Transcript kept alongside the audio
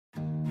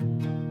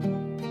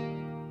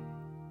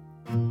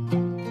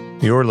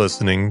You're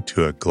listening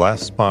to a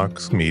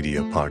Glassbox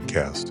Media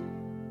podcast.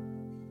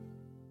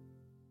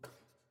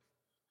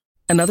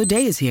 Another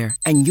day is here,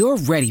 and you're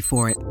ready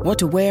for it. What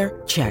to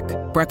wear? Check.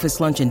 Breakfast,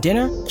 lunch, and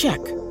dinner?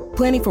 Check.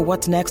 Planning for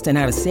what's next and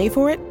how to save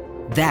for it?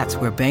 That's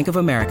where Bank of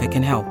America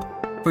can help.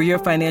 For your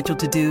financial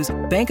to-dos,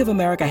 Bank of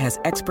America has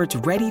experts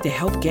ready to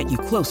help get you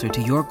closer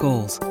to your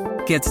goals.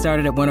 Get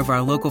started at one of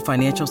our local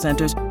financial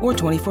centers or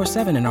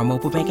 24/7 in our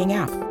mobile banking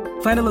app.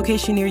 Find a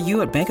location near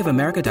you at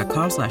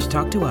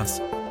bankofamerica.com/talktous.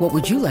 What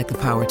would you like the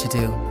power to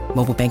do?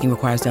 Mobile banking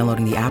requires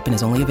downloading the app and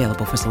is only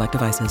available for select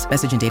devices.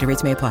 Message and data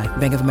rates may apply.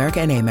 Bank of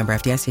America N.A., member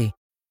FDIC.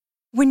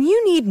 When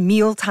you need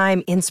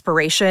mealtime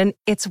inspiration,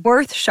 it's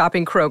worth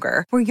shopping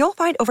Kroger, where you'll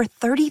find over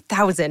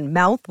 30,000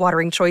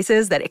 mouth-watering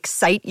choices that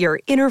excite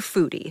your inner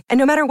foodie. And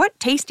no matter what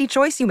tasty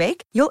choice you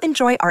make, you'll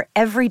enjoy our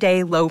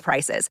everyday low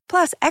prices,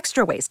 plus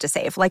extra ways to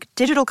save, like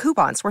digital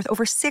coupons worth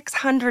over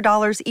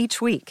 $600 each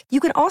week. You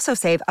can also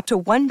save up to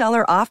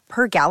 $1 off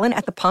per gallon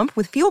at the pump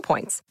with fuel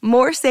points.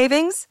 More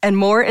savings and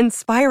more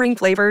inspiring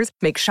flavors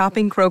make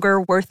shopping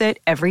Kroger worth it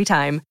every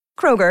time.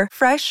 Kroger,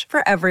 fresh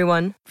for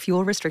everyone.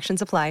 Fuel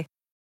restrictions apply.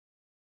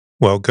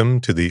 Welcome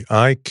to the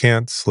I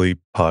Can't Sleep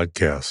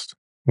podcast,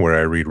 where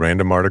I read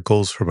random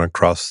articles from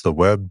across the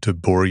web to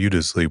bore you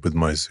to sleep with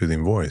my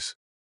soothing voice.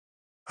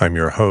 I'm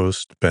your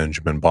host,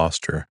 Benjamin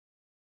Boster.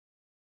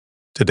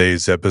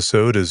 Today's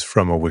episode is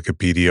from a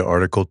Wikipedia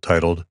article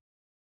titled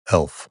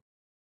Elf.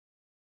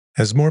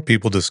 As more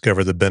people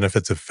discover the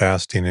benefits of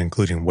fasting,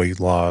 including weight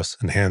loss,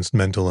 enhanced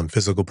mental and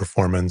physical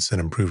performance, and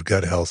improved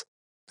gut health,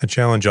 the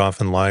challenge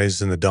often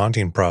lies in the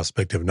daunting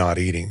prospect of not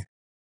eating.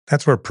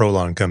 That's where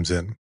Prolon comes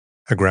in.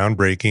 A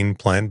groundbreaking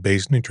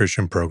plant-based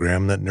nutrition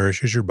program that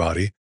nourishes your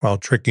body while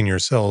tricking your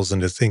cells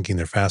into thinking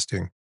they're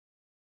fasting.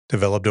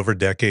 Developed over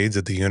decades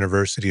at the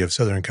University of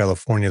Southern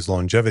California's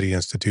Longevity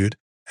Institute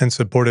and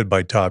supported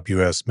by top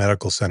U.S.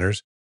 medical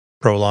centers,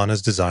 Prolon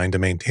is designed to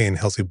maintain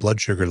healthy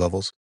blood sugar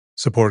levels,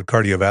 support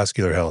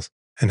cardiovascular health,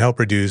 and help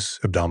reduce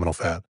abdominal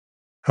fat.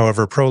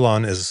 However,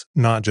 Prolon is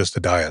not just a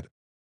diet.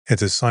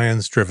 It's a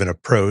science-driven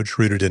approach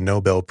rooted in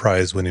Nobel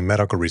Prize-winning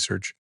medical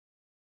research.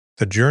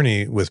 The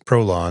journey with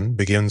Prolon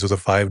begins with a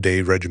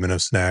 5-day regimen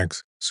of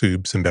snacks,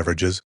 soups, and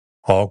beverages,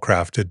 all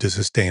crafted to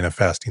sustain a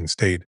fasting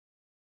state.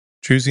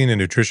 Choosing a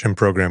nutrition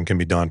program can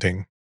be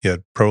daunting,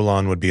 yet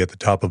Prolon would be at the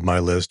top of my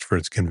list for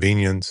its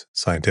convenience,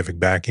 scientific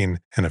backing,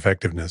 and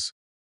effectiveness.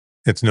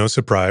 It's no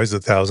surprise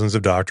that thousands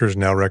of doctors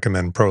now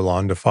recommend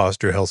Prolon to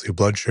foster healthy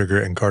blood sugar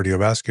and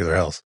cardiovascular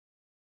health.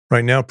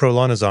 Right now,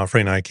 Prolon is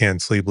offering I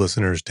Can't Sleep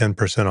listeners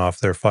 10% off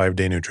their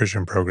 5-day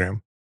nutrition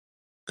program.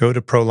 Go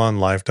to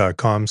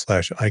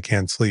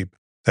prolonlife.com/ican'tsleep.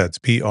 That's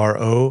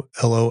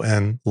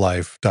PROLON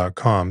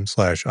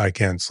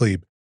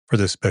life.com/ican'tsleep for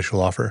this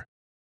special offer.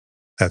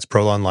 That's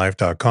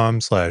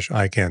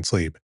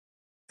prolonlife.com/ican'tsleep.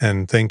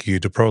 And thank you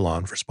to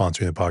Prolon for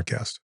sponsoring the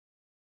podcast.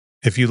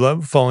 If you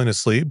love falling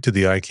asleep to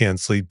the I Can't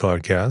Sleep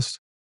podcast,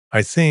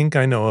 I think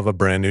I know of a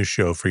brand new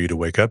show for you to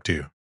wake up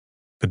to.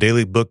 The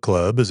Daily Book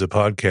Club is a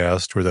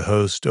podcast where the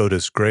host,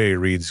 Otis Gray,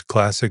 reads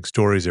classic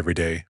stories every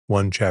day,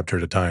 one chapter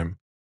at a time.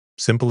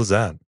 Simple as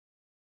that.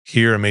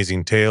 Hear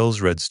amazing tales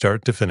read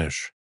start to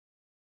finish.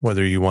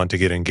 Whether you want to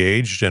get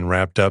engaged and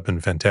wrapped up in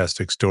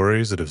fantastic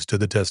stories that have stood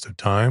the test of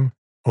time,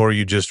 or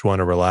you just want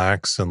to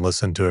relax and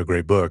listen to a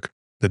great book,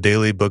 the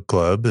Daily Book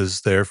Club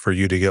is there for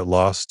you to get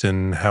lost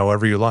in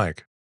however you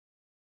like.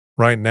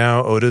 Right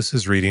now, Otis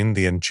is reading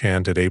The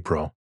Enchanted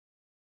April.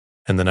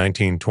 In the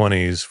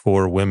 1920s,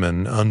 4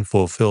 women,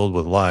 unfulfilled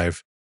with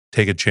life,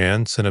 take a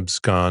chance and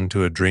abscond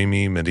to a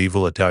dreamy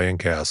medieval Italian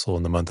castle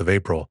in the month of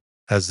April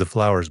as the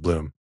flowers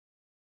bloom.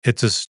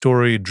 It's a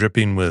story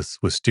dripping with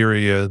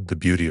wisteria, the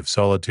beauty of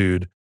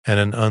solitude,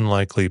 and an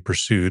unlikely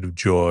pursuit of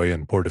joy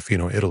in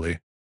Portofino, Italy.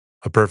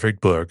 A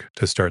perfect book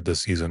to start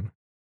this season.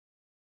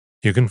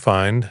 You can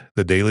find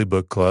the Daily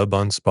Book Club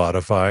on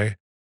Spotify,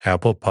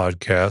 Apple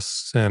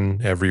Podcasts,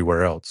 and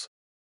everywhere else.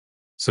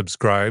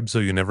 Subscribe so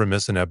you never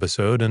miss an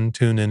episode and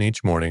tune in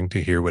each morning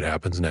to hear what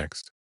happens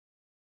next.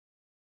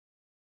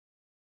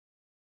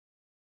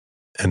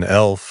 An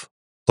elf,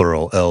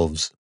 plural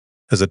elves,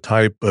 is a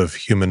type of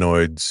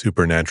humanoid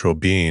supernatural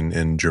being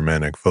in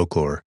Germanic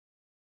folklore.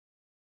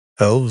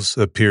 Elves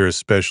appear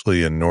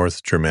especially in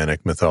North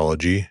Germanic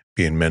mythology,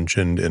 being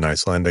mentioned in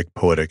Icelandic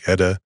Poetic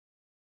Edda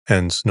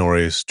and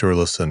Snorri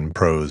Sturluson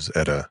Prose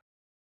Edda.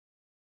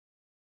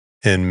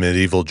 In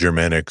medieval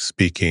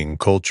Germanic-speaking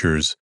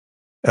cultures,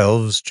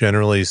 elves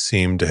generally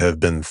seem to have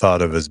been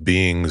thought of as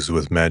beings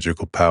with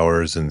magical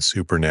powers and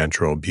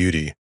supernatural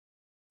beauty,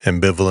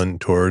 ambivalent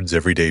towards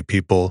everyday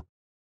people,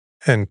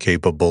 and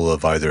capable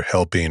of either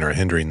helping or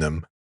hindering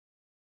them.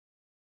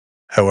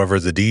 However,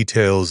 the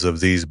details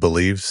of these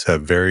beliefs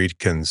have varied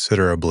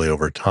considerably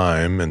over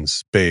time and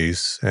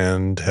space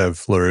and have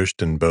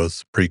flourished in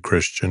both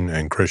pre-Christian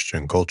and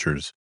Christian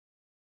cultures.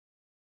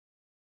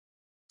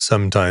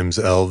 Sometimes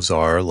elves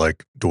are,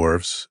 like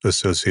dwarfs,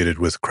 associated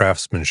with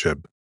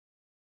craftsmanship.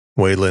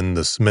 Wayland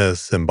the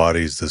Smith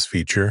embodies this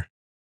feature.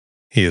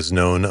 He is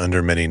known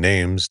under many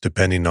names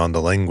depending on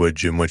the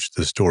language in which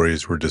the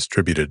stories were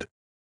distributed.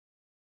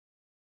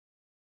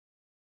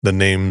 The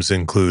names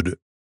include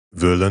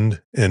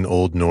Völand in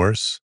Old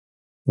Norse,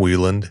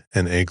 Wieland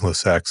in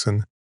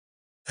Anglo-Saxon,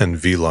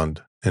 and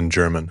Wieland in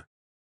German.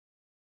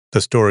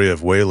 The story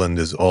of Wayland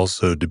is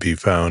also to be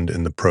found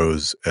in the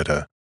Prose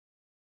Edda.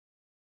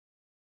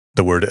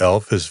 The word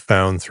elf is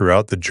found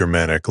throughout the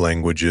Germanic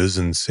languages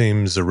and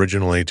seems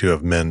originally to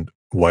have meant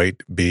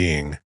white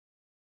being.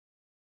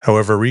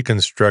 However,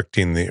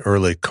 reconstructing the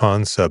early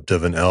concept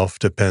of an elf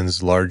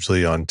depends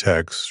largely on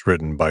texts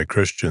written by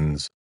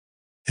Christians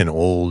in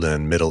Old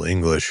and Middle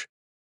English,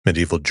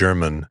 Medieval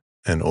German,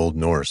 and Old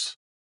Norse.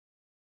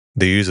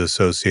 These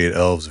associate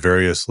elves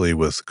variously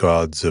with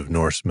gods of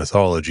Norse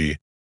mythology,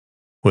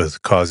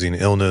 with causing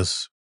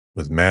illness,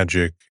 with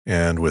magic,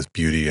 and with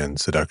beauty and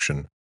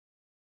seduction.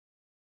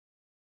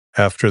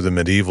 After the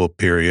medieval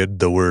period,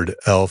 the word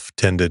elf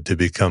tended to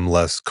become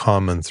less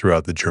common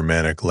throughout the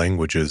Germanic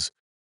languages,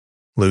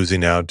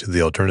 losing out to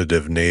the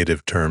alternative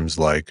native terms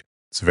like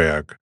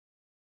Zwerg,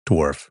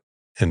 dwarf,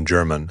 in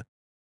German,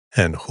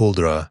 and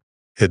Huldra,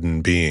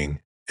 hidden being,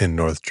 in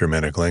North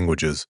Germanic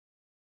languages,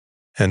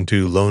 and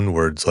to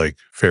loanwords like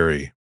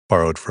fairy,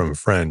 borrowed from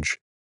French,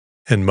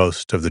 in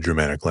most of the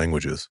Germanic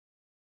languages.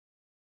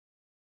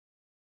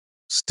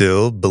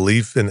 Still,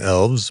 belief in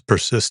elves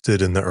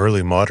persisted in the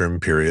early modern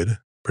period,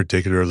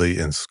 particularly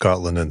in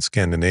Scotland and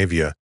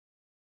Scandinavia,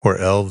 where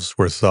elves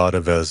were thought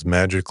of as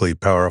magically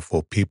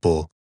powerful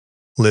people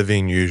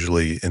living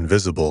usually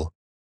invisible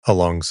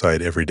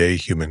alongside everyday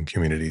human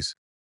communities.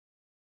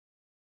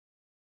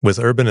 With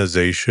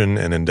urbanization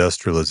and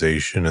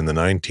industrialization in the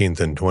 19th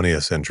and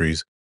 20th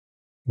centuries,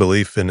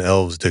 belief in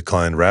elves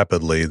declined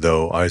rapidly,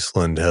 though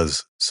Iceland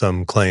has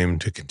some claim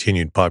to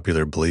continued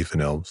popular belief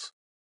in elves.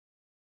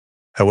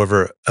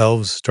 However,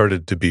 elves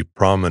started to be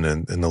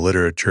prominent in the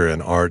literature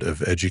and art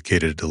of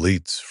educated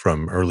elites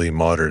from early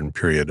modern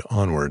period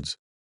onwards.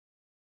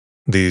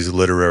 These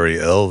literary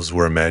elves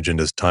were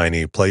imagined as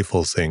tiny,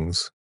 playful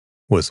things,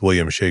 with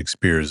William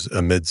Shakespeare's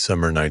A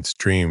Midsummer Night's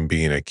Dream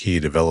being a key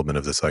development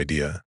of this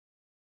idea.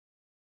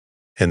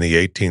 In the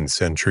 18th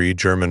century,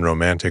 German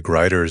Romantic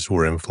writers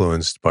were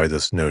influenced by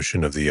this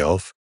notion of the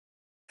elf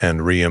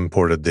and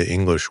re-imported the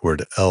English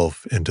word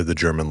elf into the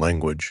German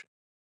language.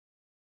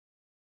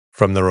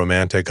 From the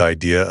Romantic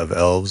idea of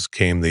elves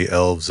came the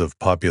elves of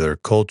popular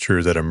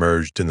culture that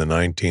emerged in the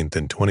 19th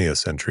and 20th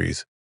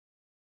centuries.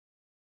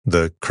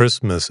 The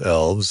Christmas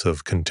elves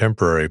of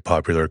contemporary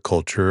popular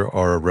culture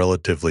are a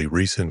relatively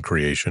recent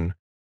creation,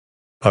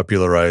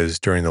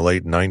 popularized during the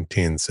late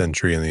 19th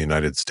century in the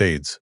United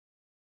States.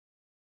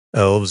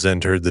 Elves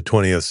entered the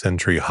 20th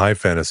century high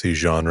fantasy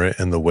genre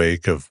in the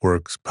wake of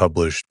works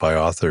published by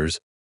authors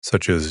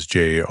such as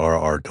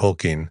J.R.R.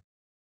 Tolkien.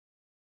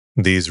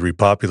 These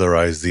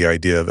repopularized the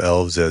idea of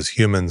elves as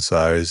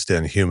human-sized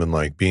and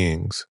human-like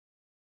beings.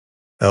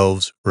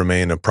 Elves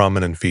remain a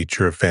prominent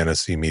feature of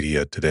fantasy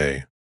media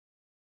today.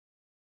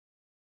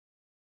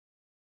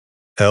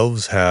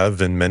 Elves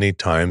have, in many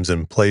times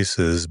and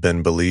places,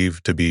 been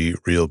believed to be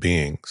real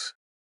beings.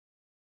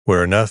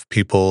 Where enough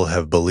people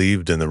have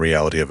believed in the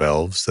reality of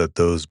elves that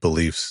those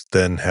beliefs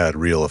then had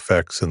real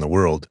effects in the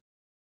world,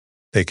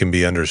 they can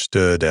be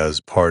understood as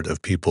part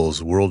of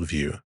people's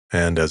worldview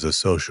and as a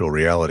social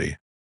reality.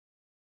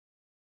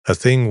 A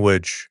thing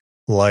which,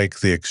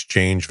 like the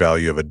exchange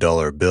value of a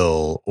dollar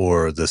bill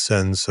or the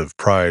sense of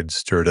pride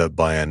stirred up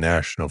by a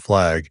national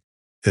flag,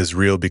 is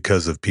real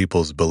because of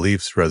people's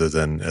beliefs rather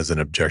than as an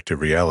objective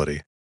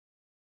reality.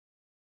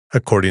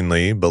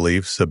 Accordingly,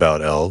 beliefs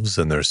about elves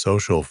and their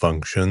social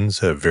functions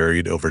have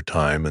varied over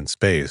time and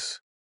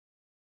space.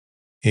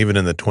 Even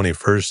in the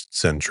 21st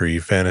century,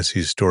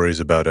 fantasy stories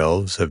about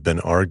elves have been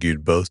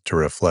argued both to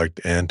reflect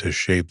and to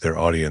shape their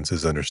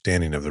audience's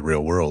understanding of the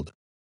real world.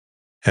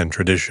 And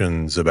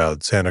traditions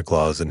about Santa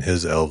Claus and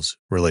his elves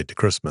relate to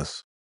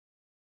Christmas.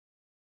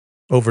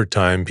 Over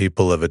time,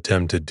 people have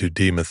attempted to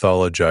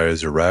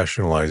demythologize or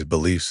rationalize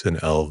beliefs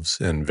in elves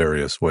in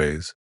various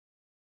ways.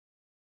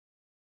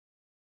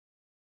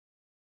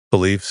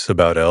 Beliefs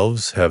about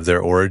elves have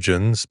their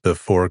origins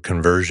before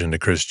conversion to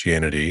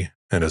Christianity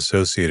and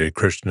associated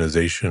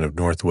Christianization of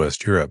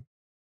Northwest Europe.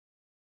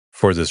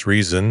 For this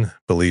reason,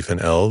 belief in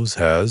elves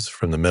has,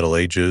 from the Middle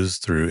Ages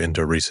through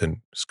into recent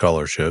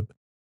scholarship,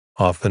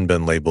 often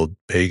been labeled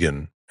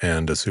pagan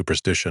and a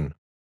superstition.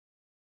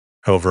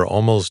 However,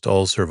 almost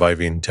all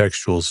surviving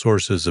textual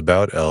sources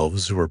about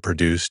elves were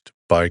produced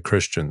by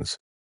Christians,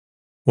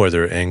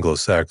 whether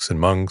Anglo-Saxon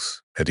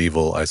monks,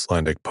 medieval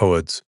Icelandic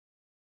poets,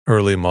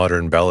 early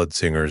modern ballad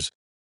singers,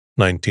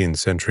 19th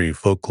century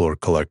folklore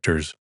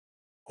collectors,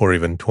 or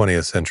even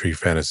 20th century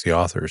fantasy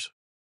authors.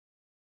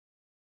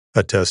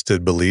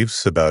 Attested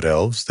beliefs about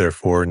elves,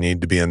 therefore,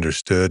 need to be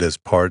understood as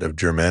part of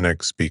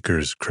Germanic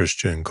speakers'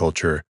 Christian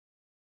culture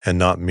and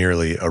not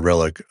merely a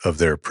relic of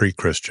their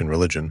pre-Christian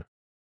religion.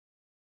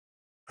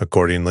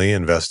 Accordingly,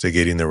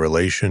 investigating the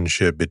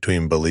relationship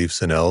between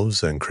beliefs in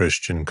elves and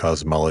Christian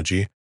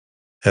cosmology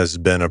has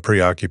been a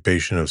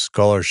preoccupation of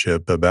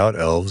scholarship about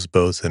elves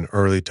both in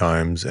early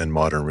times and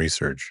modern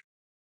research.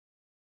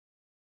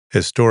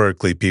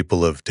 Historically,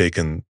 people have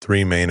taken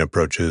three main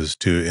approaches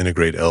to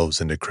integrate elves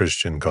into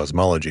Christian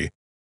cosmology,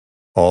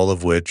 all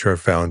of which are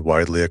found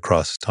widely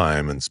across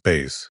time and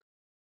space.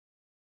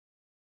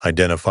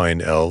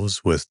 Identifying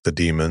elves with the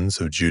demons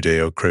of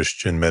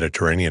Judeo-Christian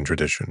Mediterranean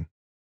tradition.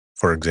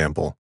 For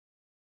example,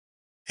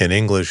 in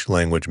English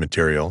language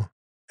material,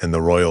 in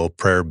the Royal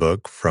Prayer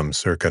Book from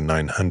circa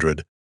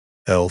 900,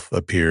 elf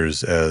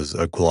appears as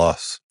a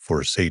gloss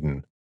for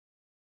Satan.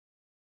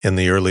 In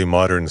the early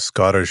modern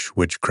Scottish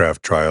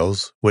witchcraft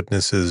trials,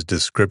 witnesses'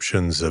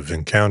 descriptions of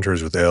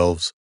encounters with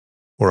elves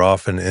were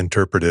often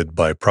interpreted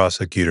by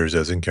prosecutors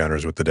as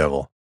encounters with the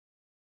devil.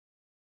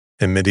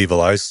 In medieval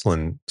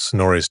Iceland,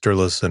 Snorri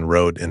Sturluson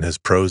wrote in his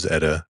prose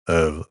Edda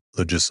of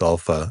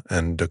Lugisalfa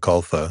and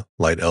Dökulfa,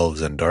 light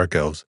elves and dark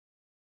elves,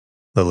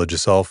 the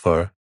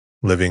Lugisalfa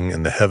living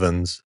in the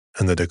heavens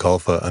and the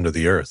Dökulfa under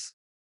the earth.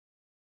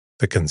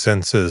 The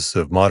consensus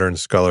of modern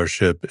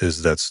scholarship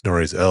is that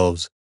Snorri's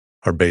elves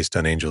are based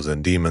on angels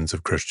and demons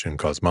of Christian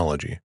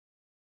cosmology.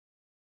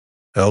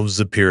 Elves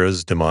appear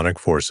as demonic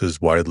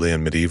forces widely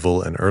in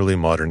medieval and early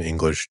modern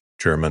English,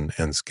 German,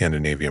 and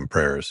Scandinavian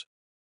prayers.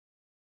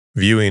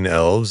 Viewing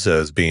elves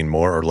as being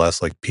more or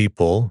less like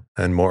people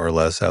and more or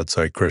less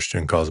outside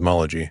Christian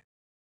cosmology.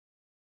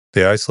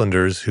 The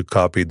Icelanders who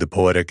copied the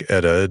poetic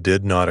Edda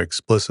did not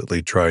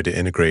explicitly try to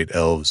integrate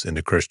elves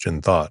into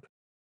Christian thought.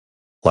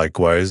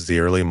 Likewise, the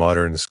early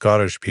modern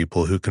Scottish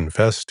people who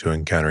confessed to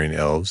encountering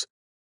elves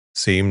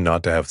seem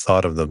not to have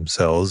thought of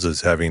themselves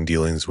as having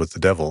dealings with the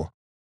devil.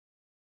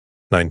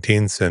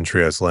 19th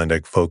century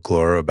Icelandic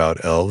folklore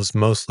about elves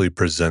mostly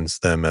presents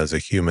them as a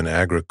human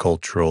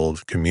agricultural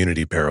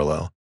community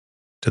parallel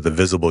to the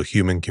visible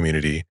human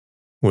community,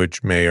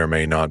 which may or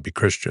may not be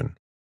Christian.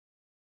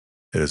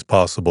 It is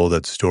possible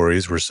that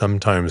stories were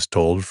sometimes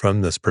told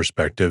from this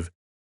perspective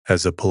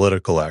as a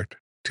political act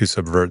to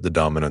subvert the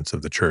dominance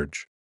of the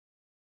church.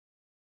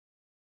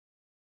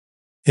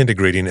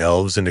 Integrating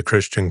elves into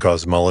Christian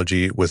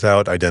cosmology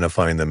without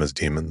identifying them as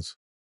demons.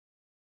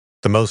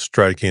 The most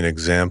striking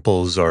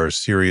examples are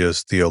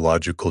serious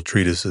theological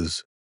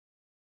treatises.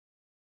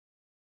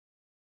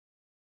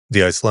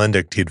 The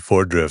Icelandic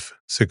Tidfordrif,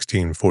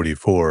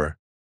 1644,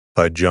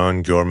 by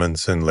John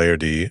Gyormundsson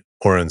Lairdy,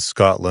 or in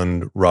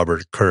Scotland,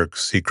 Robert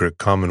Kirk's Secret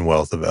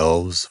Commonwealth of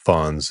Elves,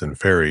 Fauns, and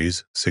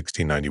Fairies,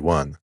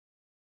 1691.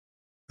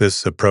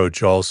 This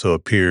approach also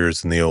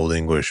appears in the Old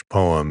English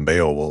poem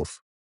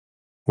Beowulf,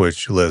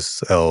 which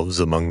lists elves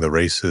among the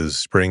races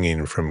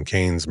springing from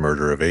Cain's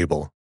murder of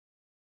Abel.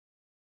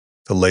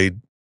 The late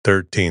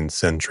 13th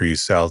century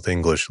South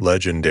English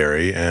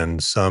legendary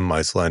and some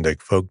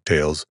Icelandic folk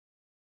tales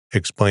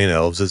explain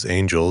elves as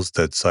angels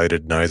that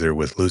sided neither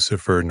with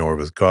Lucifer nor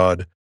with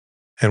God,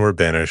 and were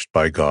banished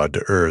by God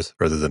to earth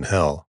rather than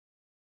hell.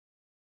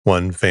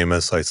 One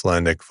famous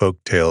Icelandic folk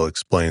tale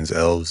explains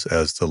elves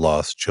as the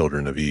lost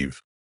children of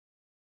Eve.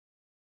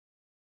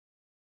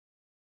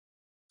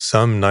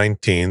 Some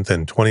 19th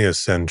and 20th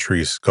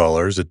century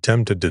scholars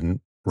attempted to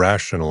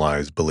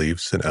rationalize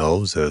beliefs in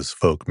elves as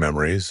folk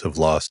memories of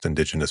lost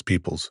indigenous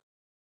peoples.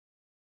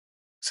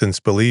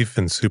 Since belief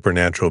in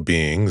supernatural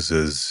beings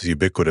is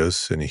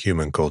ubiquitous in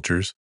human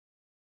cultures,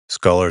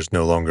 scholars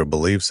no longer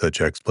believe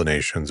such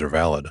explanations are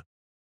valid.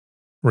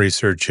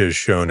 Research has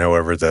shown,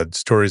 however, that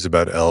stories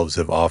about elves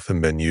have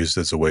often been used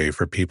as a way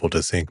for people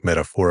to think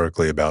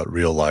metaphorically about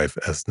real-life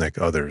ethnic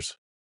others.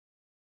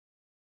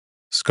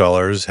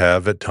 Scholars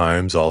have at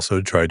times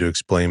also tried to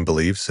explain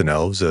beliefs in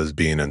elves as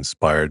being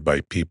inspired by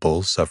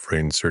people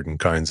suffering certain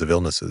kinds of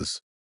illnesses.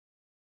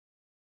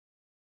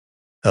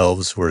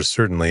 Elves were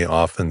certainly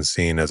often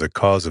seen as a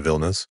cause of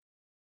illness,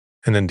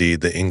 and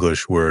indeed the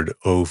English word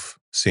oaf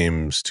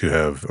seems to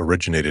have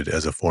originated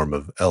as a form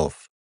of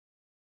elf.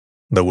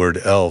 The word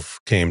elf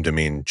came to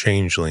mean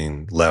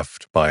changeling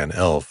left by an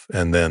elf,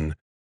 and then,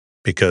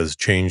 because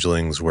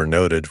changelings were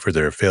noted for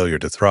their failure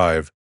to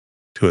thrive,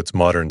 to its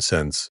modern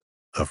sense,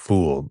 a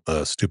fool,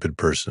 a stupid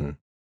person,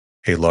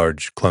 a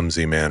large,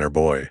 clumsy man or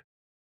boy.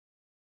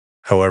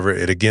 However,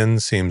 it again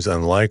seems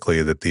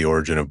unlikely that the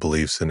origin of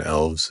beliefs in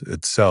elves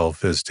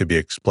itself is to be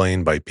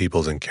explained by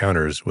people's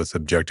encounters with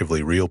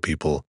objectively real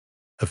people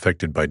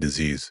affected by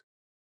disease.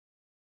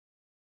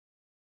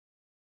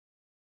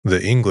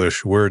 The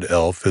English word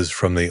elf is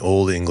from the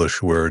Old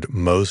English word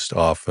most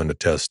often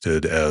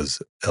attested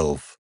as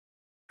elf,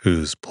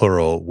 whose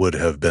plural would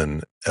have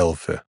been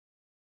elfe.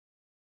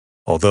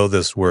 Although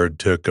this word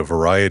took a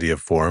variety of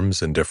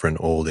forms in different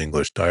Old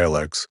English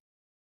dialects,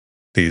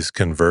 these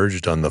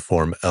converged on the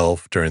form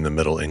elf during the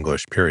Middle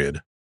English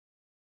period.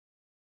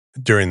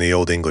 During the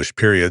Old English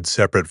period,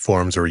 separate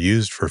forms were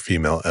used for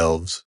female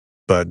elves,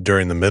 but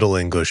during the Middle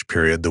English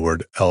period, the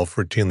word elf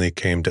routinely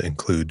came to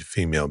include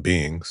female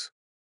beings.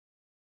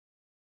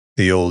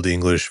 The Old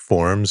English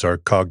forms are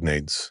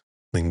cognates,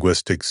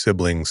 linguistic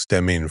siblings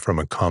stemming from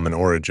a common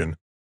origin,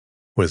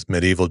 with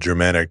medieval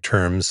Germanic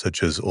terms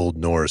such as Old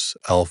Norse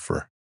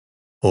alfr,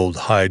 Old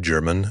High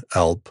German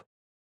alp,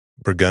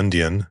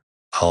 Burgundian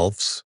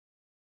alfs,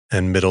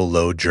 and Middle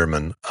Low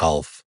German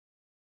alf.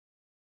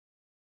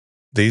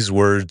 These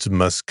words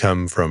must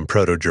come from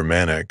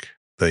Proto-Germanic,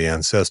 the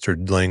ancestor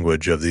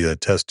language of the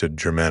attested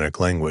Germanic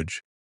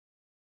language.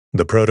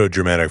 The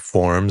Proto-Germanic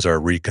forms are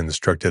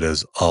reconstructed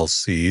as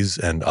Alces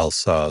and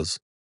Alsaz.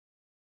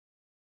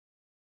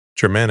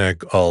 Germanic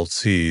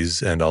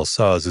Alces and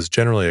Alsaz is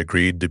generally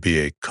agreed to be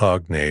a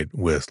cognate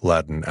with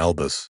Latin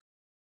albus,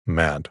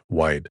 matte,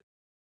 white,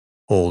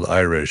 Old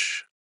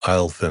Irish,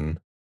 Eilfin,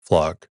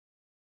 flock,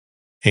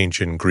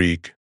 Ancient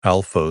Greek,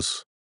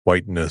 alphos,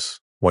 whiteness,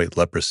 white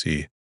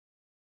leprosy,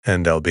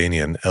 and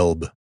Albanian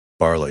elb,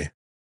 barley.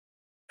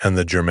 And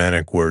the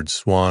Germanic word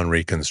swan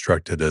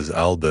reconstructed as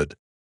albid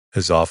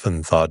is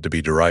often thought to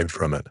be derived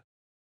from it.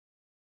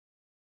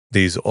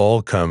 These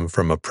all come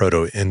from a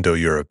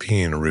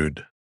Proto-Indo-European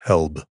root,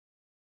 helb,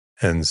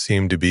 and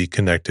seem to be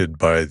connected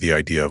by the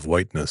idea of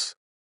whiteness.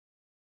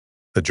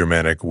 The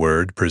Germanic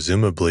word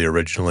presumably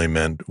originally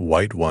meant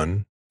white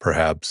one,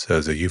 perhaps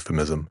as a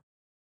euphemism.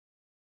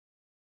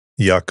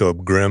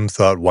 Jakob Grimm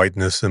thought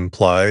whiteness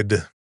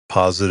implied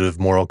positive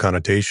moral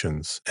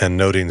connotations, and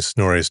noting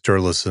Snorri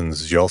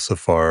Sturluson's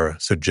Jolsafar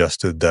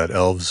suggested that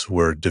elves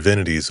were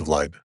divinities of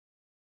light.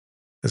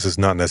 This is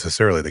not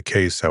necessarily the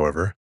case,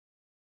 however.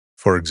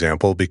 For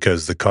example,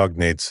 because the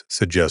cognates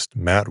suggest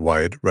matte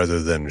white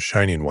rather than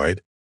shining white,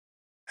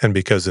 and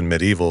because in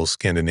medieval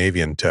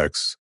Scandinavian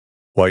texts,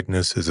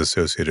 whiteness is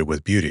associated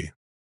with beauty.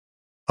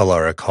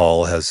 Alaric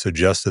Hall has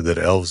suggested that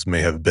elves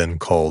may have been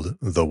called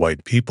the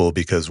white people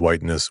because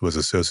whiteness was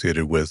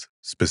associated with,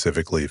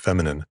 specifically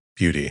feminine,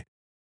 beauty.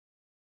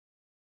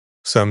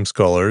 Some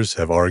scholars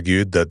have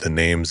argued that the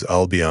names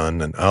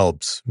Albion and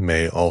Alps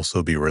may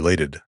also be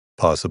related,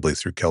 possibly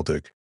through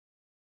Celtic.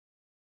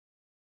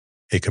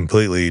 A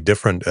completely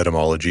different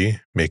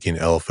etymology, making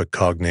elf a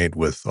cognate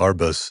with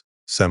Arbus,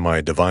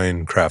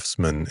 semi-divine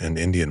craftsman in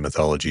Indian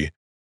mythology,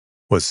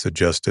 was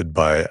suggested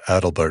by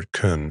Adalbert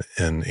Kuhn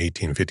in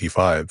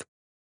 1855.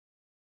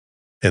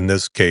 In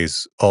this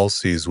case,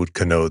 Alces would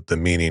connote the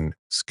meaning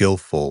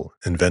skillful,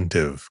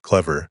 inventive,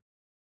 clever,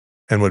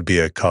 and would be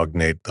a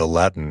cognate the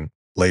Latin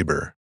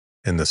labor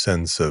in the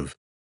sense of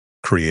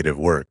creative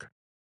work.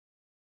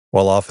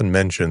 While often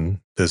mentioned,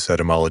 this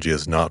etymology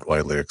is not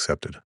widely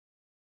accepted.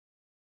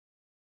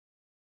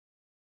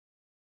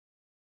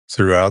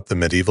 Throughout the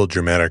medieval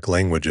Germanic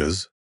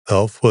languages,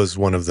 elf was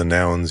one of the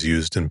nouns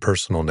used in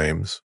personal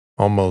names,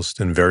 almost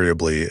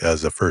invariably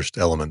as a first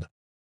element.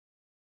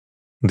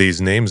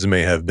 These names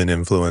may have been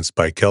influenced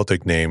by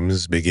Celtic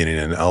names beginning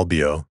in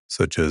albio,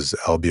 such as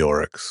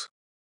Albiorix.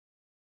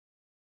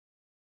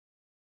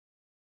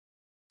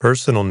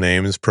 Personal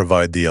names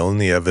provide the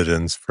only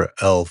evidence for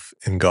elf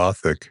in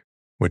Gothic,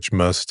 which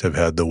must have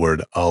had the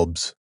word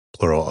albs,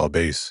 plural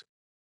albes.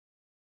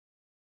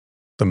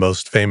 The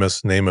most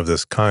famous name of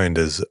this kind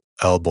is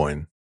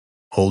Alboin.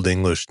 Old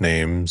English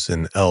names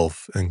in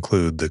elf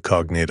include the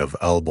cognate of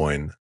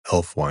Alboin,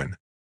 Elfwine,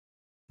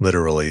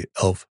 literally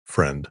elf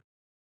friend,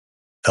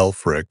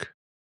 Elfric,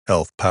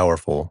 elf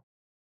powerful,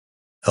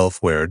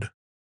 Elfweird,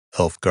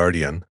 elf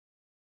guardian,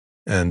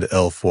 and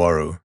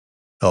Elfwaru,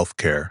 elf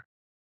care.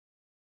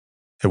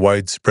 A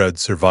widespread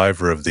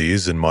survivor of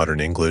these in modern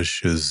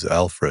English is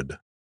Alfred,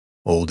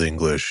 Old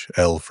English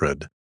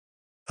Elfred,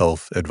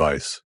 elf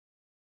advice.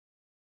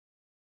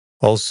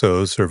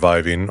 Also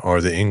surviving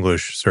are the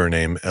English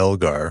surname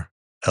Elgar,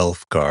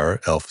 Elfgar,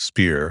 elf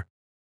spear,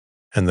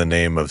 and the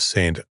name of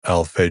Saint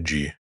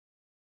Alfegi,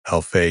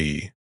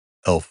 Alfei,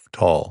 elf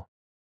tall.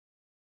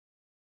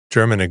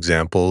 German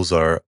examples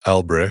are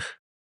Albrecht,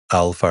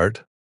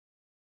 Alfard,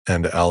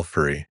 and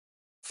Alfari,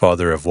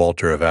 father of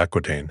Walter of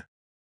Aquitaine.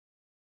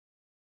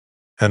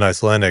 An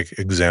Icelandic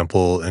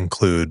example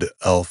include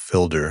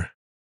Alfhildr.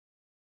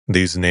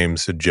 These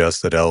names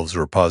suggest that elves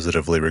were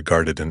positively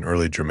regarded in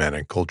early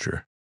Germanic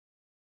culture.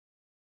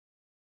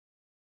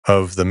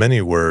 Of the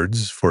many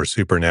words for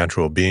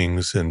supernatural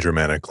beings in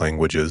Germanic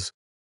languages,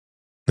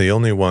 the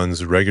only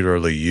ones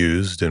regularly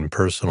used in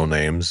personal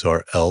names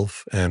are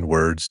elf and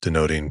words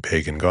denoting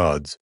pagan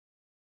gods,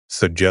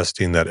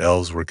 suggesting that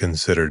elves were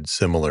considered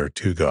similar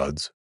to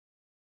gods.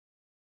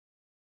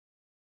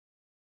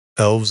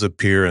 Elves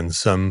appear in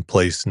some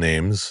place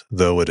names,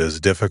 though it is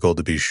difficult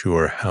to be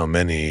sure how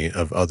many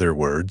of other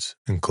words,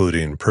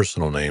 including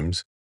personal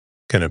names,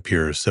 can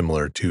appear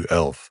similar to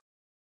elf.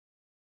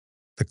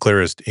 The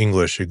clearest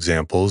English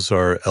examples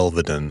are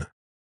Elvedon,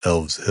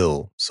 Elves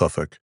Hill,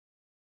 Suffolk,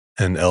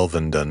 and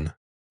Elvendon,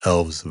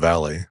 Elves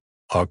Valley,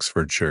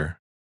 Oxfordshire.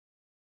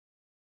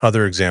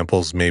 Other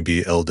examples may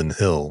be Eldon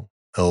Hill,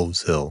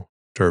 Elves Hill,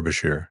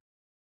 Derbyshire,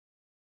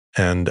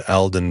 and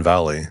Alden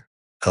Valley,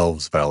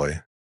 Elves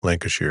Valley,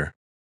 Lancashire.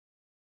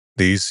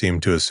 These seem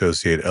to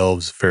associate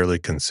elves fairly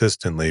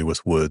consistently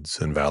with woods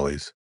and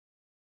valleys.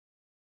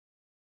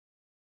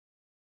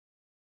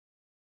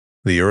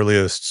 The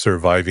earliest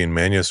surviving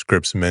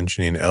manuscripts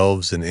mentioning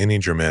elves in any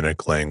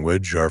Germanic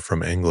language are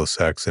from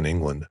Anglo-Saxon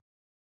England.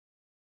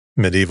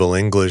 Medieval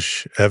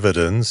English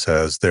evidence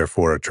has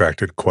therefore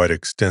attracted quite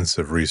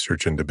extensive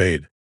research and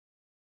debate.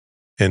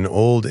 In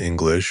Old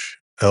English,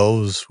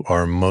 elves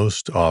are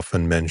most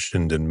often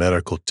mentioned in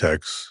medical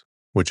texts,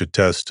 which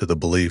attest to the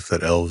belief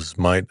that elves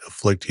might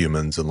afflict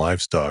humans and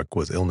livestock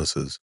with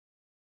illnesses,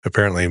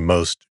 apparently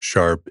most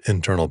sharp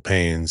internal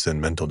pains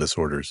and mental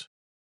disorders.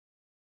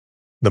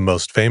 The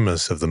most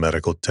famous of the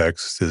medical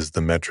texts is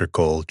the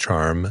metrical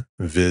charm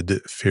Vid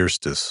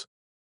Firstis,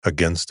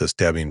 against a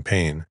stabbing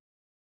pain,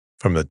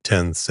 from the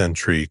 10th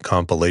century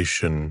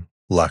compilation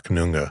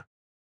Lachnunga,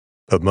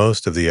 but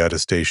most of the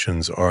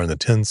attestations are in the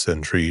 10th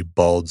century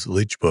Bald's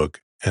Leech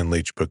Book and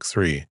Leech Book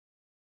III.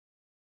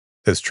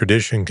 This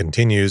tradition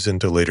continues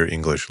into later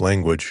English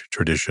language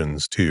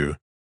traditions too.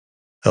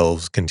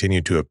 Elves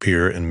continue to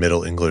appear in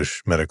Middle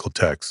English medical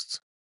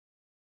texts.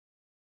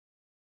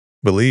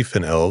 Belief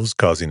in elves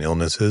causing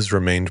illnesses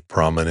remained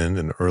prominent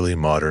in early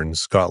modern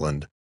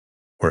Scotland,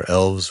 where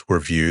elves were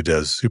viewed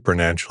as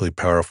supernaturally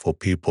powerful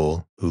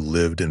people who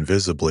lived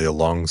invisibly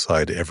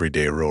alongside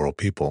everyday rural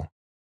people.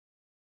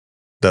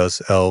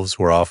 Thus, elves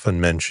were often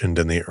mentioned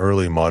in the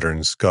early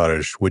modern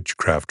Scottish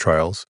witchcraft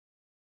trials.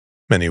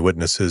 Many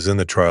witnesses in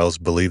the trials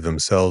believe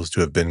themselves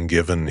to have been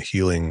given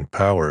healing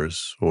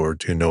powers or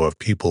to know of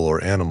people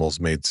or animals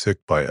made sick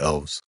by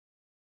elves.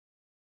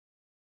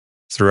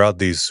 Throughout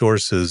these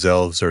sources,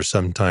 elves are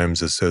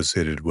sometimes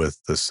associated with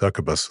the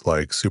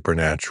succubus-like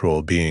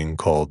supernatural being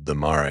called the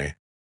Mare.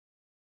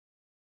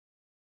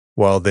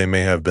 While they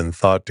may have been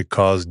thought to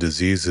cause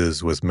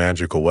diseases with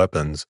magical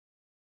weapons,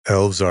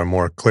 elves are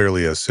more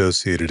clearly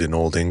associated in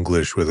Old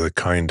English with a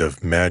kind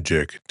of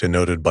magic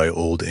denoted by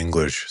Old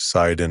English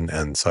Sidon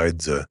and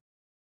Sidza,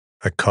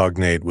 a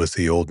cognate with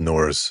the Old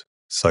Norse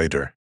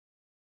Cider,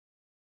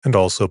 and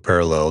also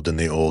paralleled in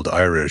the Old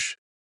Irish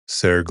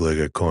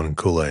Sergliga con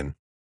Culain.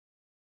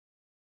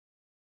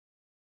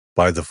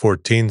 By the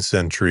 14th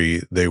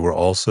century, they were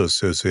also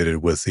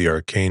associated with the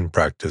arcane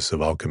practice of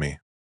alchemy.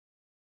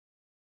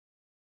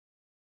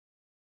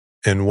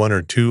 In one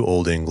or two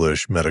Old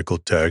English medical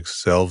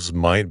texts, elves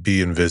might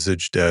be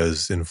envisaged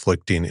as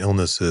inflicting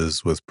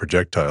illnesses with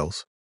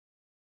projectiles.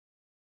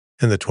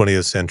 In the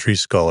 20th century,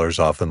 scholars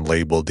often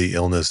labeled the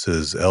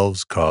illnesses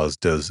elves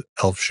caused as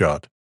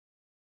elfshot,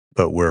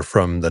 but were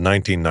from the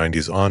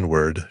 1990s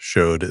onward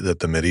showed that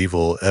the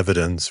medieval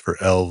evidence for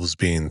elves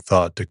being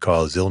thought to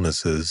cause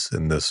illnesses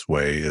in this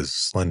way is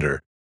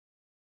slender.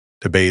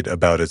 Debate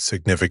about its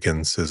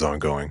significance is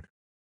ongoing.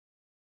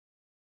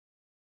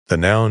 The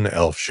noun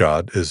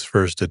elfshot is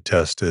first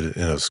attested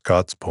in a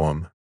Scots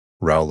poem,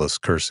 Rowless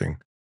Cursing,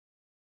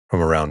 from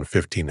around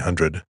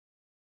 1500,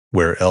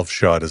 where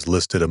elfshot is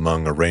listed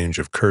among a range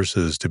of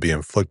curses to be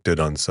inflicted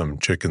on some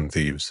chicken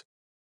thieves.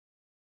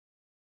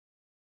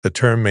 The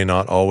term may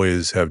not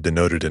always have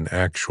denoted an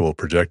actual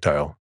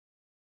projectile.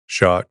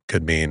 Shot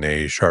could mean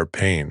a sharp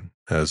pain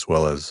as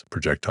well as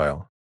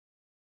projectile.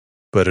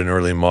 But in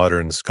early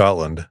modern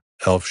Scotland,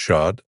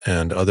 elfshot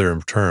and other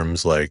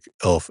terms like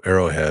elf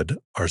arrowhead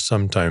are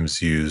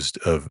sometimes used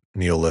of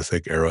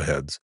Neolithic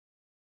arrowheads,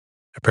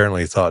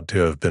 apparently thought to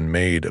have been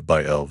made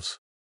by elves.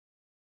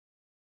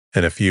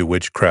 In a few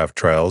witchcraft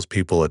trials,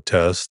 people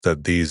attest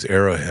that these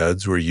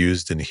arrowheads were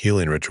used in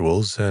healing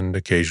rituals and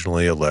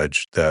occasionally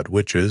alleged that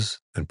witches,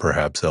 and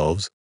perhaps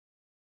elves,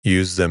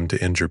 used them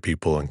to injure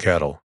people and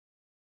cattle.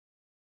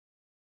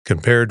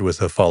 Compared with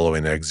the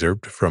following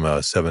excerpt from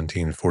a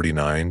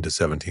 1749 to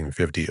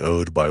 1750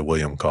 ode by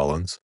William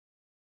Collins,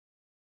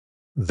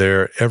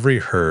 "There every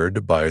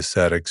herd by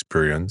sad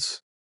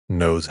experience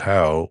knows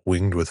how,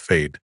 winged with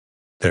fate,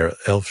 their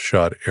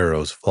elf-shot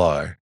arrows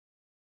fly.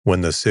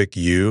 When the sick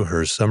ewe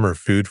her summer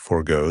food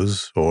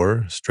foregoes,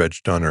 or,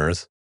 stretched on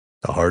earth,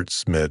 the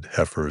heart-smit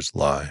heifers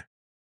lie."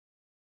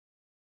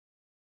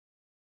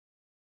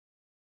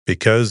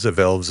 Because of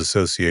elves'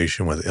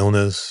 association with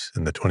illness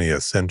in the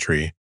 20th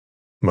century,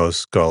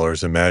 most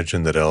scholars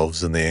imagine that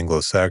elves in the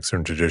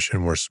Anglo-Saxon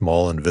tradition were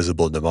small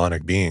invisible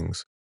demonic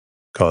beings,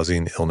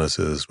 causing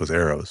illnesses with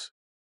arrows.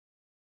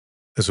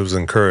 This was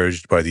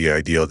encouraged by the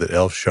idea that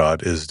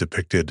elfshot is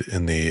depicted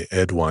in the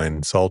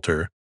Eadwine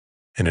Psalter,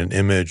 in an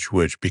image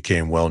which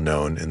became well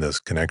known in this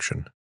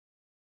connection.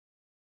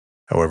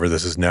 However,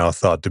 this is now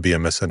thought to be a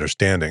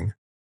misunderstanding.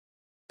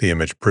 The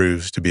image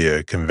proves to be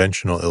a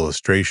conventional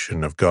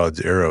illustration of God's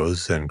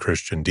arrows and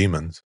Christian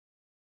demons.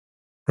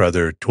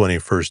 Rather,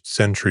 21st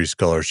century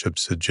scholarship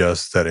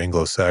suggests that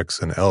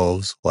Anglo-Saxon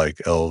elves,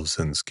 like elves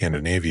in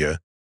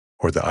Scandinavia,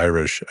 or the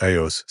Irish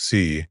Eos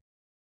Sea,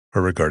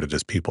 are regarded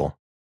as people.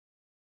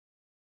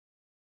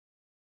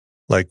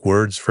 Like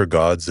words for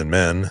gods and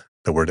men,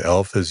 the word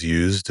elf is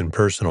used in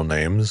personal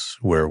names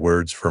where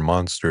words for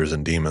monsters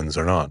and demons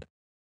are not.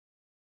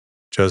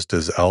 Just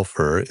as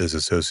Alfr is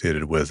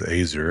associated with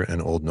Aesir in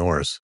Old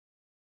Norse,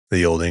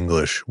 the Old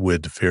English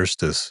Vid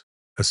Firstis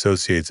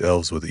associates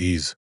elves with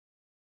ease.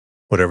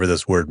 Whatever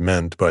this word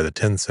meant by the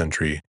 10th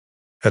century,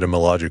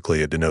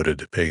 etymologically it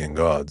denoted pagan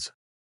gods.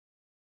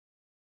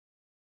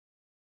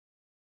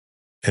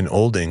 In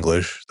Old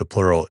English, the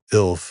plural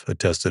ilf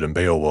attested in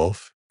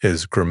Beowulf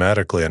is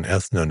grammatically an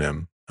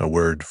ethnonym, a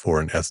word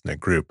for an ethnic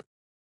group,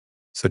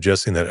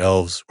 suggesting that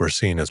elves were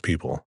seen as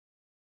people.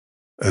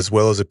 As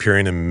well as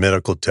appearing in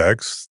mythical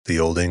texts, the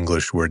Old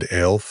English word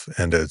aelf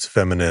and its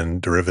feminine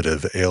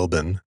derivative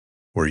aelbin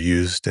were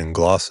used in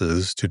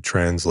glosses to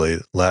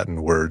translate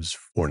Latin words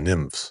for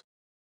nymphs.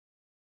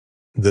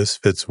 This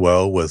fits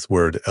well with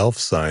word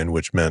elfsign,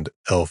 which meant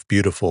elf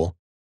beautiful,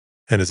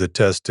 and is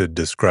attested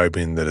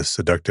describing the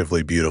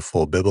seductively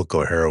beautiful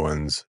biblical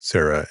heroines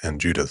Sarah and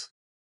Judith.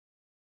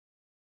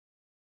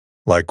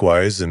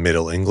 Likewise, in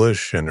Middle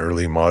English and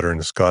early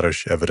modern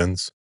Scottish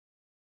evidence,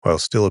 while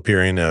still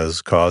appearing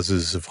as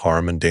causes of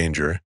harm and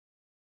danger,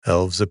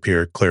 elves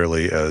appear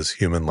clearly as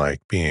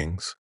human-like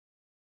beings.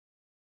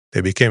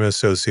 They became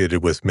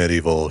associated with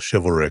medieval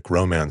chivalric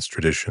romance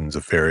traditions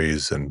of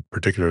fairies and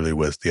particularly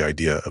with the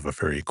idea of a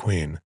fairy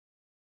queen.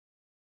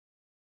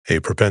 A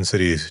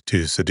propensity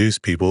to seduce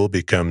people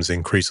becomes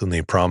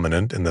increasingly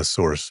prominent in the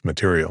source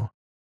material.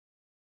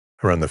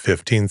 Around the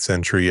 15th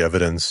century,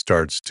 evidence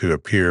starts to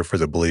appear for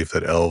the belief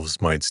that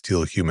elves might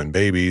steal human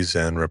babies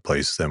and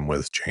replace them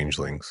with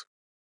changelings.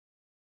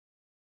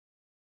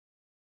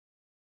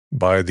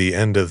 By the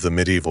end of the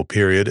medieval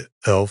period,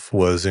 elf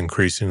was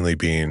increasingly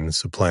being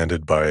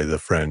supplanted by the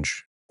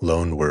French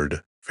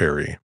loanword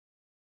fairy.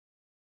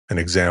 An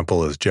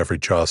example is Geoffrey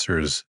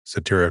Chaucer's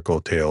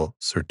satirical tale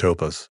Sir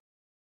Topas.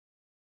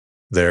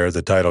 There,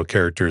 the title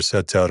character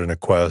sets out in a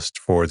quest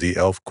for the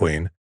elf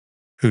queen,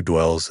 who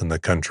dwells in the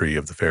country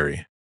of the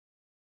fairy.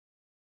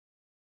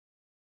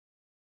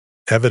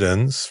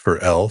 Evidence for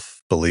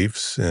elf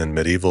beliefs in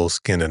medieval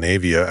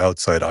Scandinavia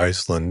outside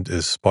Iceland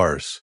is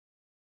sparse,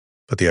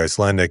 but the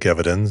Icelandic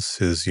evidence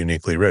is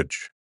uniquely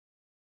rich.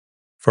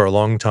 For a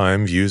long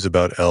time, views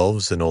about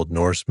elves in Old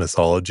Norse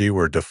mythology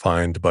were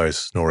defined by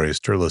Snorri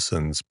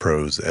Sturluson's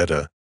Prose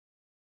Edda,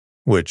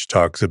 which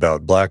talks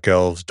about black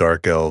elves,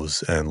 dark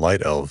elves, and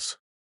light elves.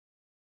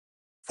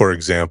 For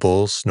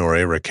example,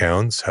 Snorri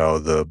recounts how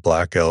the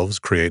black elves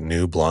create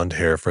new blonde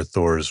hair for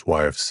Thor's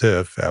wife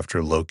Sif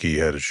after Loki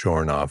had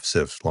shorn off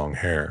Sif's long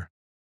hair.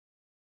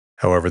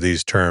 However,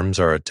 these terms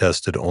are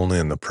attested only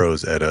in the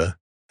Prose Edda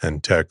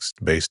and text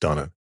based on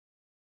it.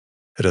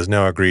 It is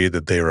now agreed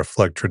that they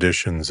reflect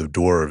traditions of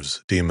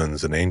dwarves,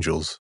 demons, and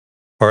angels,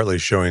 partly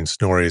showing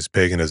Snorri's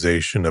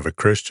paganization of a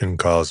Christian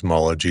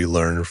cosmology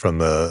learned from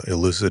the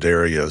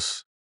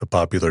Elucidarius, a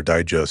popular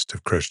digest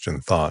of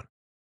Christian thought.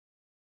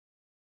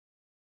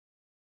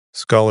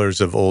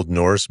 Scholars of Old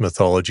Norse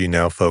mythology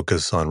now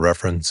focus on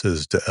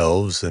references to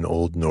elves in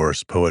Old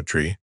Norse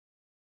poetry,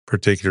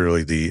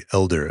 particularly the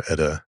Elder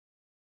Edda.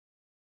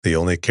 The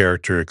only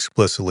character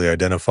explicitly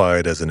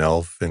identified as an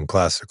elf in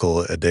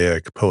classical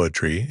Eddaic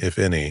poetry, if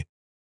any,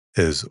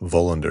 is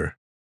Völundr,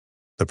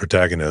 the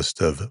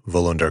protagonist of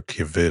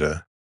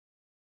Völundarkvida.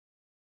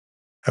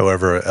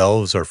 However,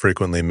 elves are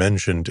frequently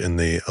mentioned in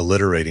the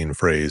alliterating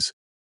phrase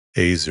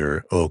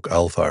Aesir ok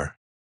Alfar,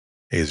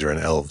 Aesir and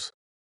elves,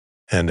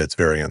 and its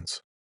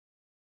variants.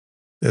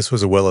 This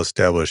was a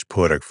well-established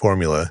poetic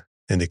formula,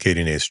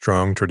 indicating a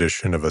strong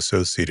tradition of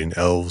associating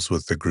elves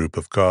with the group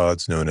of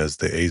gods known as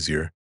the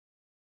Aesir,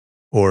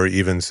 or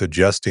even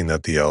suggesting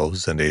that the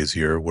elves and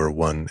Aesir were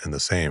one and the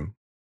same.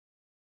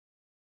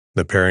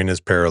 The pairing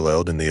is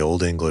paralleled in the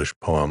Old English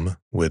poem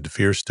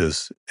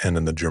Widfyrstis and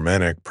in the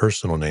Germanic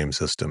personal name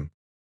system.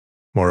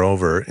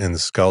 Moreover, in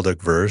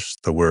skaldic verse,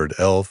 the word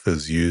elf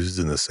is used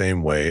in the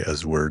same way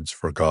as words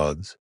for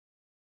gods.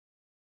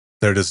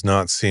 There does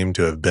not seem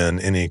to have been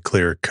any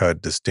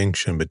clear-cut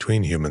distinction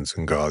between humans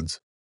and gods.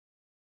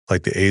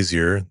 Like the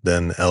Aesir,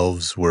 then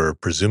elves were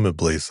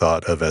presumably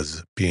thought of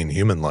as being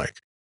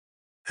human-like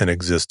and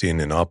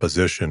existing in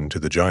opposition to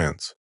the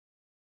giants.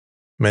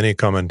 Many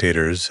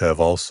commentators have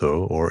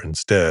also, or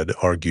instead,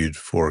 argued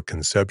for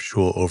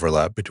conceptual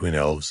overlap between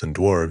elves and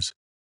dwarves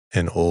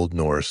in Old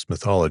Norse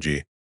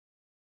mythology,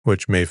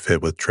 which may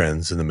fit with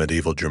trends in the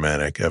medieval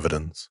Germanic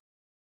evidence.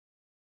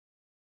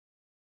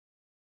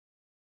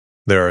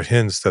 There are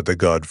hints that the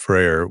god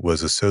Freyr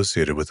was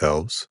associated with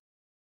elves.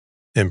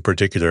 In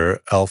particular,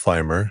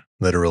 Alfheimr,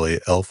 literally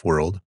elf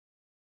world,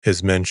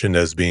 is mentioned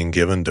as being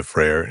given to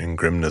Freyr in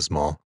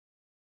Grimnismal.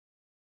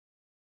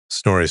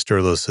 Snorri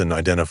Sturluson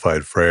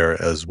identified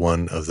Freyr as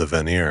one of the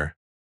Vanir.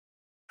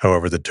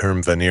 However, the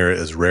term Vanir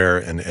is rare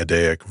in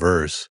Eddaic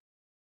verse,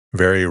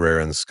 very rare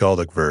in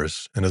skaldic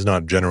verse, and is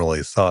not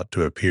generally thought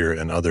to appear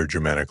in other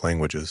Germanic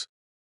languages.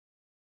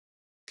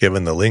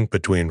 Given the link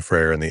between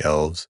Freyr and the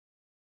elves,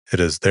 it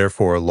has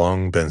therefore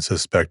long been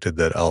suspected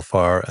that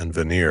Alfar and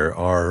Vanir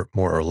are,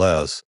 more or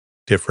less,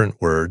 different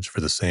words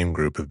for the same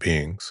group of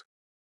beings.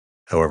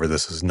 However,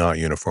 this is not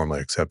uniformly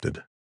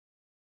accepted.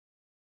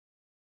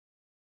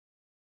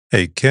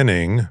 A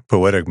kenning,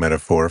 poetic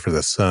metaphor for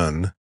the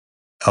sun,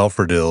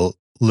 Alfredil,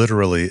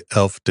 literally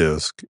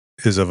Elfdusk,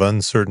 is of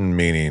uncertain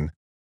meaning,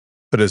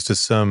 but is to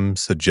some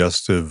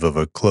suggestive of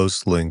a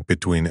close link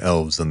between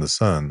elves and the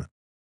sun.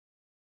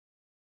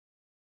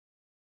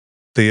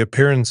 The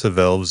appearance of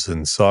elves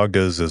in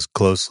sagas is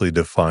closely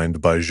defined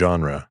by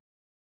genre.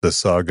 The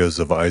sagas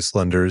of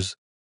Icelanders,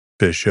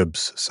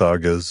 bishops'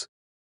 sagas,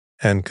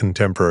 and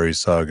contemporary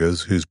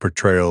sagas whose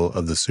portrayal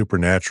of the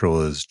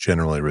supernatural is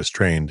generally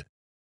restrained,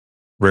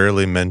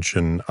 rarely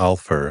mention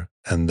Alfr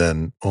and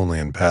then only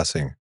in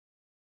passing.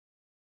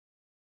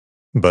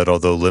 But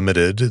although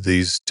limited,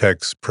 these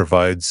texts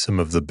provide some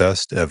of the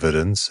best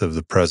evidence of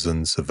the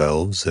presence of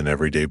elves in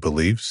everyday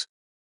beliefs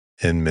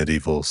in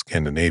medieval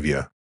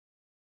Scandinavia.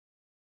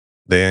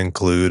 They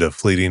include a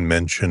fleeting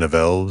mention of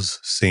elves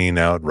seen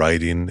out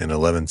riding in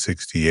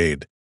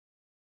 1168,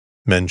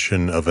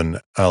 mention of an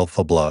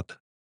Alfablot,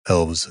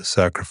 elves'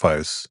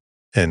 sacrifice,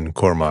 in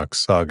Cormac's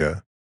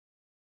saga,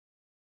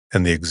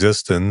 and the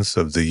existence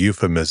of the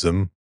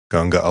euphemism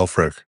Ganga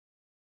Alfrich,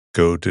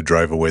 go to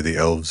drive away the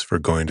elves for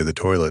going to the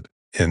toilet,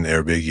 in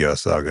Erbygja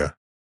saga.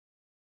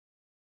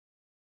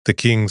 The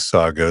king's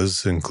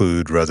sagas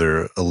include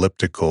rather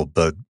elliptical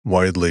but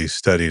widely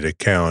studied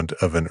account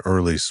of an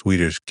early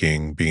Swedish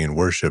king being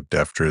worshipped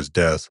after his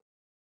death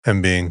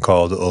and being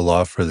called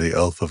Olafr the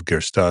Elf of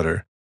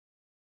Gerstadr,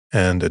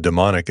 and a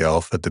demonic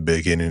elf at the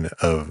beginning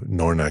of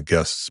Norna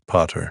Gest's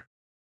Pater.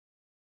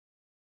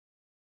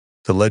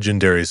 The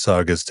legendary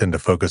sagas tend to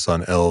focus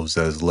on elves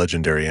as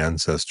legendary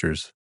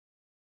ancestors.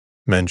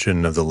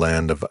 Mention of the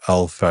land of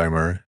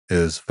Alfheimr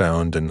is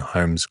found in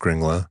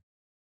Heimskringla,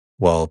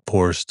 while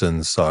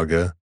Porsten's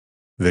saga,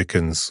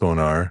 Vikens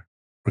Sonar,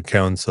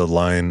 recounts a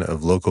line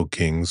of local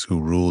kings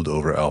who ruled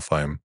over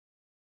Alfheim,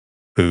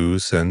 who,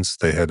 since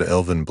they had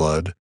elven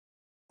blood,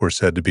 were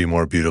said to be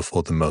more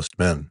beautiful than most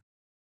men.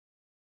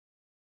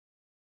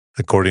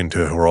 According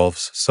to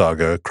Hrolf's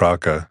saga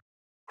Kraka,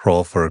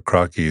 Hrolfr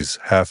Kraki's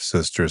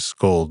half-sister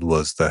Skuld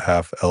was the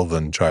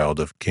half-elven child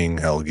of King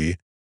Helgi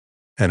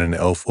and an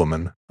elf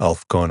woman,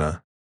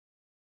 Alfgona.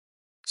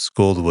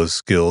 Skuld was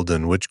skilled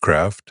in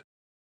witchcraft.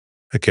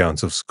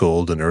 Accounts of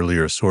Skuld and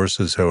earlier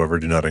sources, however,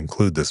 do not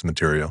include this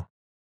material.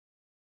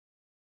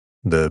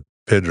 The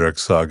Pidruck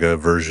saga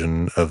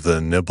version of the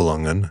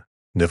Nibelungen,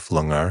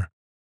 Niflungar,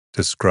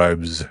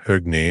 describes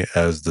Högni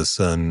as the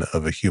son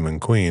of a human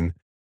queen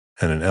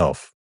and an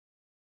elf,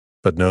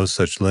 but no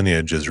such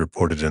lineage is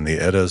reported in the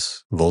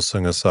Eddas,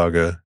 Volsunga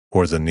saga,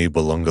 or the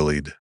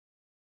Nibelungenlied.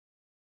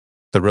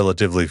 The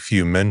relatively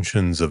few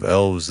mentions of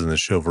elves in the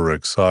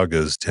chivalric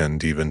sagas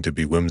tend even to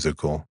be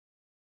whimsical.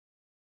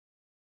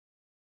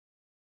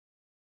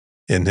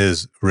 In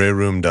his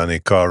Rerum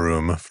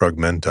Danicarum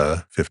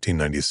Fragmenta,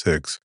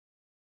 1596,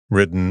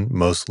 written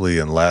mostly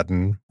in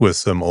Latin with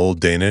some Old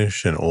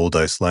Danish and Old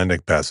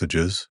Icelandic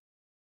passages,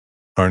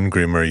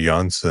 Arngrimur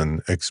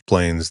Jonsson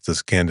explains the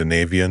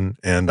Scandinavian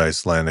and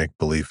Icelandic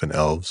belief in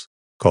elves,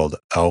 called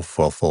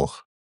Álfafólk.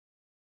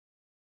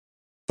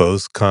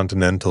 Both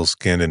continental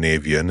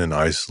Scandinavian and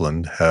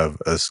Iceland have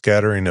a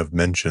scattering of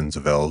mentions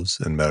of elves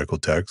in medical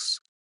texts,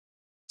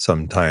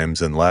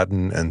 sometimes in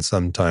Latin and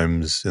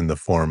sometimes in the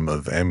form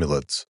of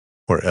amulets,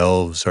 where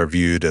elves are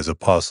viewed as a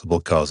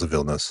possible cause of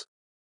illness.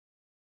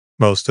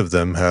 Most of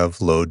them have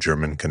Low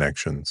German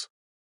connections.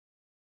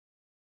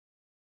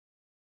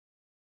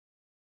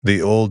 The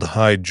Old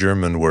High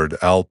German word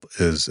Alp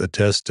is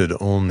attested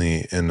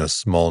only in a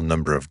small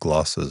number of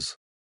glosses.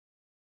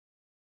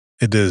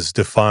 It is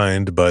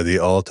defined by the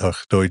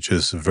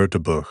Althochdeutsches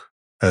Wörterbuch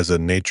as a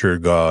nature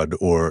god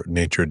or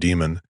nature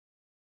demon,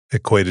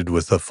 equated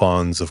with the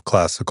fauns of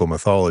classical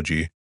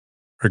mythology,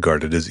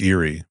 regarded as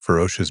eerie,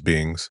 ferocious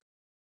beings.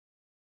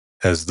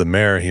 As the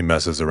mare, he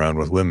messes around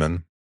with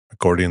women.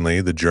 Accordingly,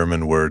 the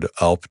German word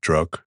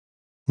Albdruck,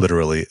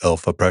 literally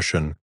elf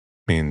oppression,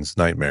 means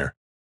nightmare.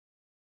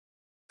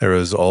 There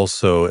is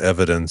also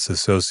evidence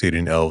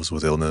associating elves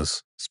with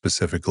illness,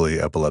 specifically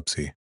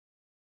epilepsy.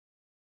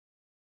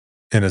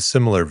 In a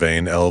similar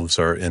vein, elves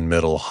are in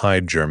Middle High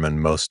German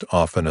most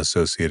often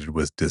associated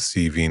with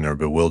deceiving or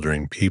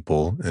bewildering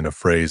people in a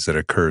phrase that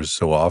occurs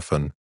so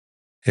often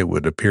it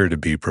would appear to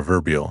be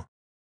proverbial.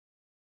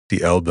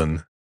 Die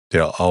Elben,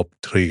 der Alp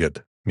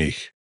trieget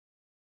mich.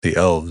 The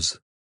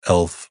elves,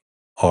 elf,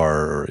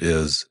 are or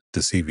is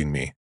deceiving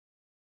me.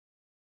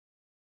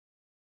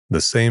 The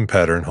same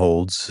pattern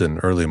holds in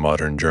early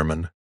modern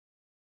German.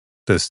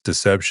 This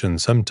deception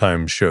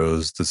sometimes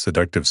shows the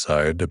seductive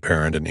side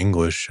apparent in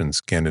English and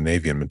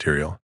Scandinavian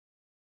material.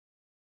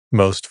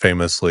 Most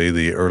famously,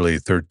 the early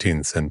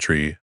 13th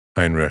century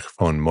Heinrich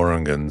von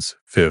Morangen's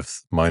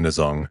fifth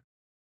Minnesong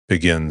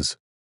begins,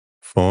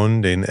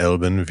 Von den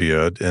Elben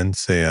wird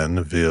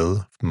entsehen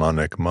will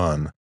manch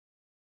Mann.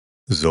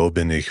 So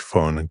bin ich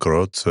von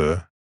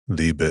großer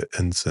Liebe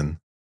entsen.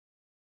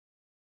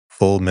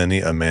 Full many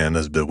a man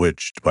is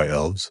bewitched by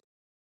elves.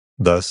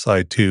 Thus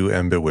I too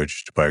am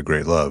bewitched by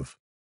great love.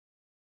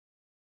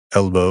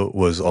 Elbo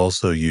was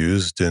also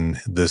used in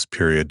this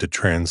period to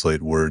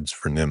translate words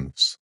for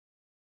nymphs.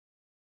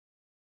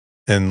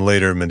 In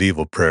later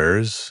medieval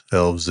prayers,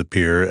 elves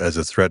appear as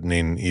a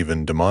threatening,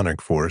 even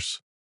demonic force.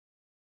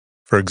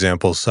 For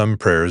example, some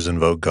prayers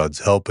invoke God's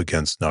help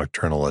against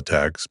nocturnal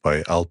attacks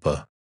by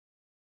Alpa.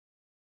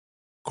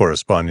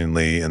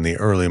 Correspondingly, in the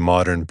early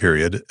modern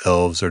period,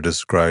 elves are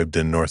described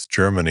in North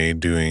Germany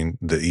doing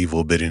the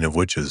evil bidding of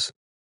witches.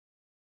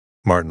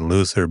 Martin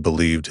Luther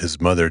believed his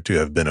mother to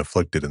have been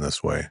afflicted in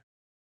this way.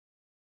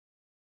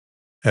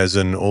 As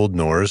in Old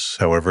Norse,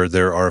 however,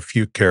 there are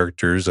few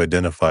characters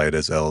identified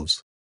as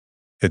elves.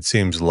 It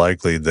seems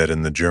likely that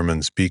in the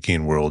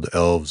German-speaking world,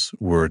 elves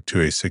were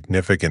to a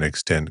significant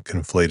extent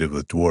conflated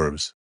with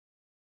dwarves.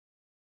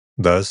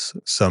 Thus,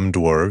 some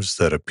dwarves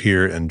that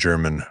appear in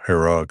German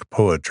heroic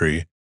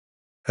poetry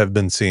have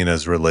been seen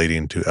as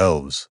relating to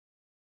elves.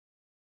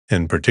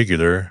 In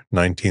particular,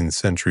 19th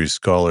century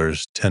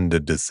scholars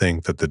tended to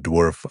think that the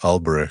dwarf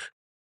Alberich,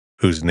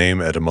 whose name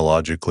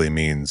etymologically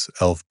means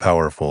elf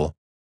powerful,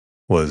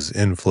 was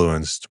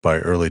influenced by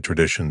early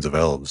traditions of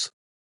elves.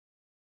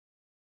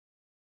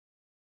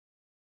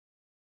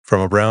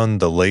 From around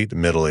the late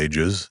Middle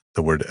Ages,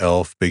 the word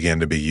elf began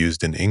to be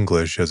used in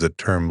English as a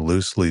term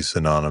loosely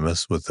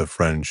synonymous with the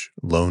French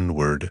loan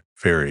word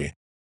fairy.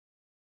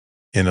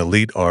 In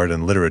elite art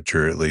and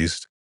literature, at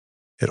least,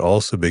 it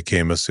also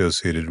became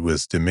associated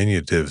with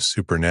diminutive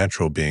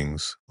supernatural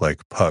beings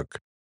like Puck,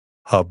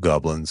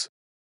 hobgoblins,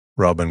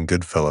 Robin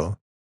Goodfellow,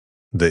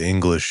 the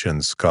English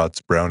and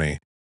Scots brownie,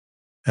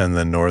 and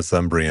the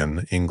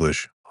Northumbrian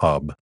English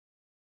hob.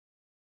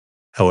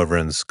 However,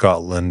 in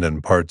Scotland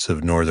and parts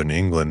of northern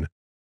England,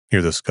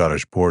 near the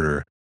Scottish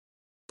border,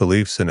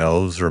 beliefs in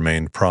elves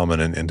remained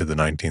prominent into the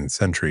 19th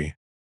century.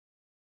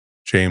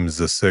 James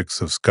VI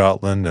of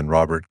Scotland and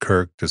Robert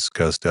Kirk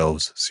discussed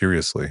elves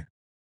seriously.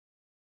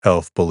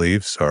 Elf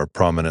beliefs are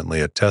prominently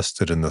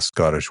attested in the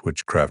Scottish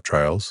witchcraft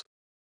trials,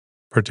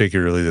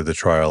 particularly the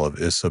trial of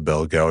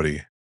Isabel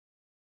Gowdy,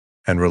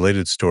 and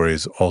related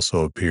stories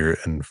also appear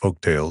in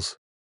folk tales.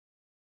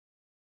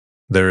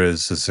 There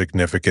is a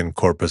significant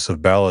corpus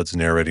of ballads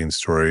narrating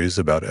stories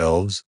about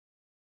elves,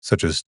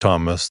 such as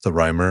Thomas the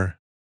Rhymer,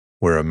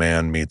 where a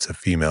man meets a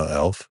female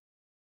elf,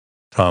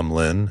 Tom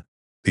Lynn,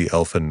 the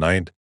Elfin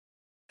Knight,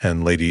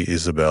 and Lady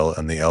Isabel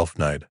and the Elf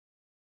Knight,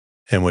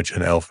 in which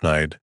an elf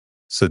knight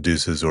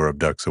seduces or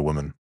abducts a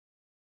woman.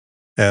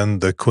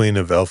 And the Queen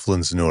of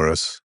Elfland's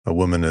Norris, a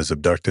woman is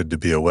abducted to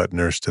be a wet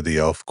nurse to the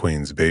elf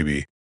queen's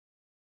baby,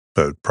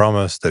 but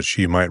promised that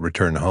she might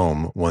return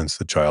home once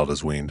the child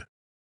is weaned.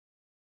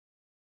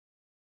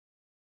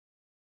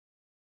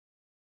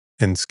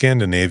 In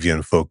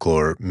Scandinavian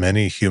folklore,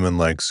 many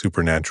human-like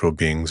supernatural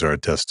beings are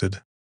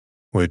attested,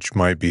 which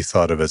might be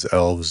thought of as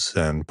elves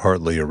and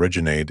partly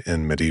originate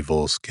in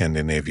medieval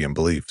Scandinavian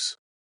beliefs.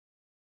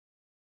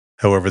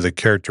 However, the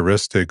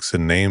characteristics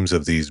and names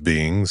of these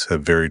beings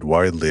have varied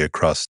widely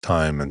across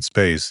time and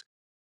space,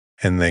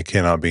 and they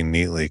cannot be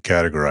neatly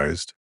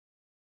categorized.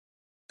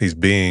 These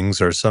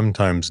beings are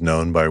sometimes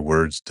known by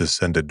words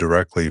descended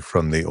directly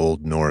from the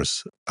Old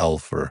Norse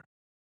Alfr.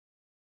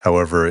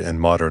 However, in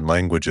modern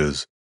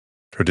languages,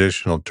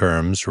 traditional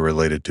terms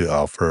related to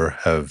Alfr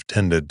have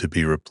tended to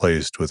be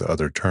replaced with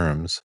other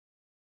terms.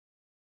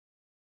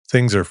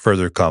 Things are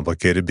further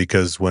complicated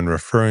because when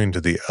referring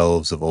to the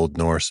elves of Old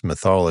Norse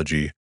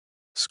mythology,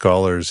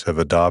 scholars have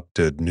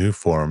adopted new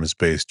forms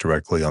based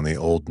directly on the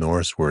Old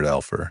Norse word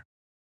Alfr.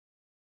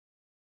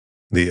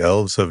 The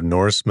elves of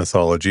Norse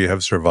mythology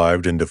have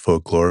survived into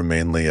folklore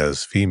mainly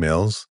as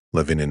females,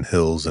 living in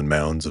hills and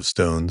mounds of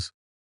stones.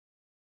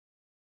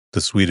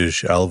 The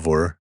Swedish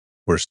Alvor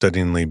were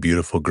stunningly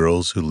beautiful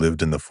girls who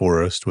lived in the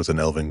forest with an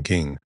elven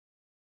king.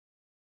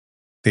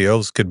 The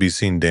elves could be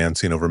seen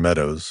dancing over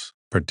meadows,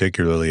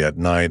 particularly at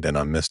night and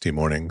on misty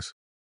mornings.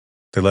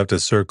 They left a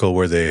circle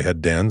where they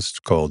had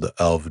danced called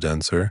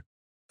Alvdanser,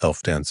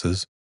 elf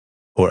dances,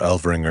 or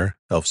Alvringer,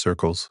 elf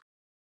circles,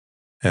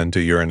 and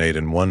to urinate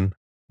in one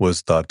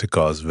was thought to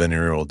cause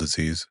venereal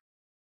disease.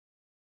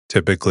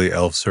 Typically,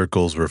 elf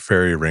circles were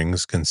fairy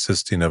rings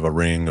consisting of a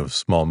ring of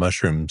small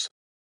mushrooms,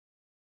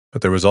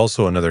 but there was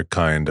also another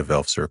kind of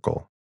elf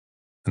circle,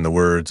 in the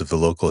words of the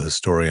local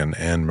historian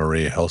Anne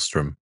Marie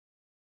Hellstrom.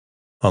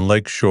 On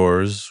lake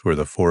shores, where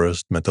the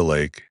forest met the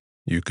lake,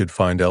 you could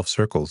find elf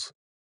circles.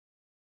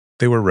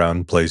 They were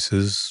round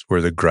places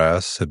where the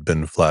grass had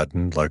been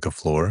flattened like a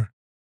floor.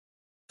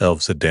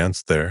 Elves had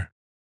danced there.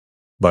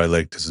 By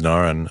Lake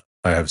Tisnaren,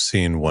 I have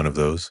seen one of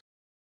those.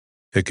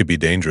 It could be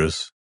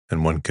dangerous,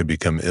 and one could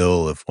become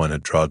ill if one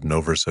had trodden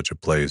over such a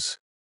place,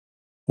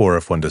 or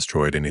if one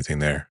destroyed anything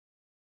there.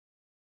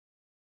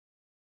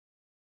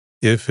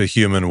 If a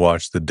human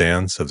watched the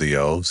dance of the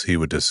elves, he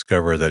would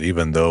discover that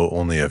even though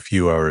only a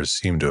few hours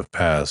seemed to have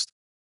passed,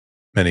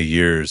 many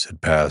years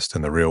had passed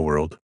in the real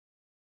world.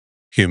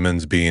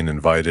 Humans being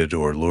invited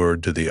or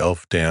lured to the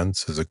elf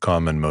dance is a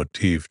common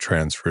motif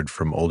transferred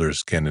from older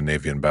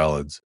Scandinavian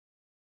ballads.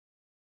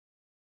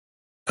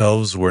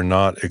 Elves were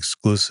not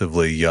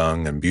exclusively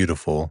young and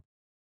beautiful.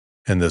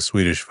 In the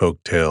Swedish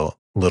folk tale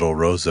Little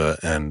Rosa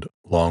and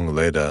Long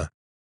Leda,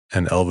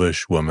 an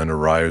elvish woman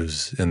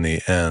arrives in the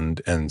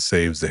end and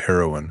saves the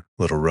heroine,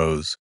 Little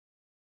Rose,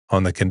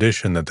 on the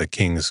condition that the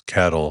king's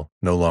cattle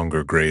no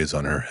longer graze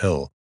on her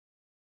hill.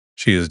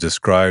 She is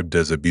described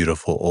as a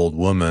beautiful old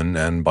woman,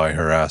 and by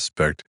her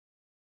aspect,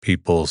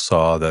 people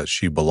saw that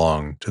she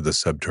belonged to the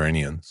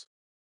subterraneans.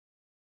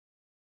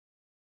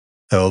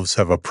 Elves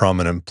have a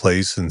prominent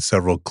place in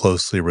several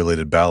closely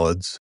related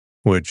ballads,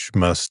 which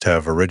must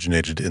have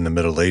originated in the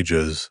Middle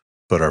Ages,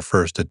 but are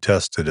first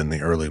attested in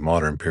the early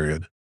modern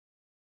period.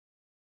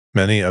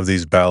 Many of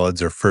these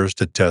ballads are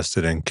first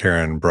attested in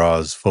Karen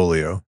Bra's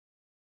Folio,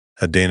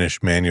 a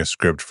Danish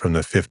manuscript from the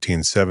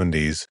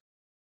 1570s,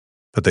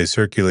 but they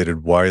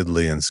circulated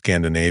widely in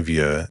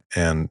Scandinavia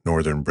and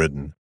northern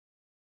Britain.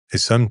 They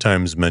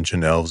sometimes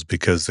mention elves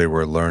because they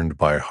were learned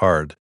by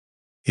heart,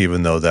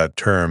 even though that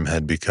term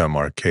had become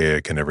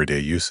archaic in everyday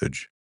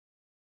usage.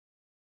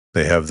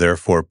 They have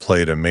therefore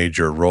played a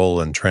major role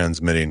in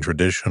transmitting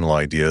traditional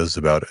ideas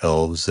about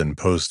elves in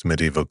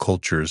post-medieval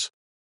cultures.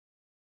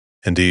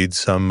 Indeed,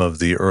 some of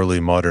the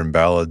early modern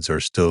ballads are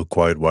still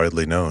quite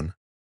widely known,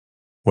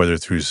 whether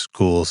through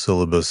school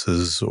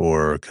syllabuses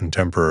or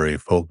contemporary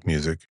folk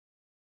music.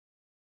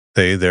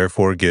 They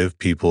therefore give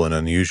people an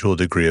unusual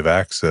degree of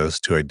access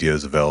to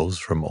ideas of elves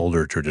from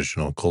older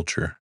traditional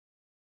culture.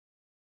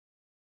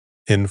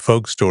 In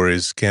folk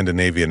stories,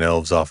 Scandinavian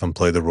elves often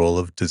play the role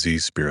of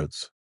disease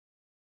spirits.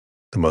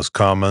 The most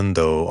common,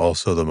 though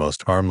also the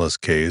most harmless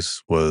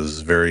case,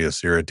 was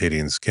various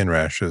irritating skin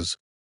rashes,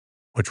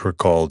 which were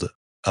called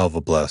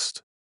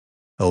alvablest,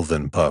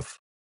 elven puff,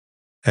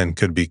 and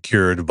could be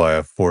cured by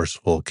a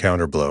forceful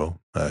counterblow.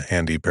 A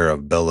handy pair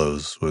of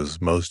bellows was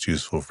most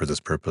useful for this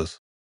purpose.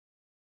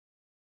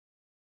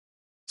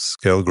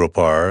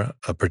 Skelgropar,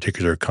 a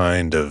particular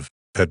kind of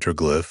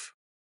petroglyph,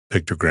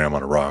 pictogram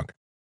on a rock,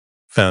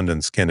 found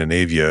in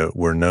Scandinavia,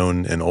 were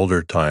known in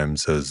older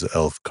times as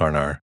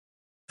elfkarnar,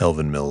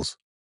 elven mills,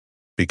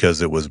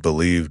 because it was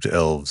believed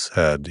elves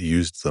had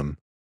used them.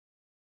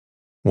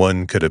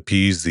 One could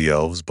appease the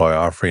elves by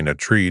offering a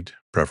treat,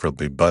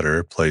 preferably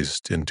butter,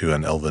 placed into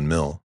an elven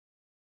mill.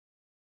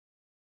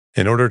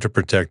 In order to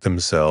protect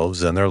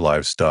themselves and their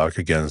livestock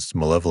against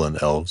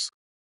malevolent elves,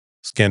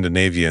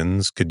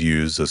 Scandinavians could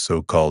use a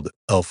so-called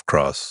elf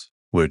cross,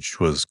 which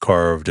was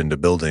carved into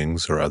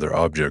buildings or other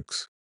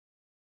objects.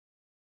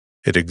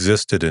 It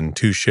existed in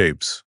two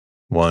shapes.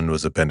 One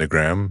was a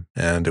pentagram,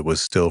 and it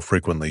was still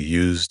frequently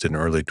used in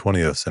early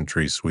 20th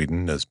century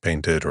Sweden as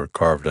painted or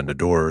carved onto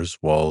doors,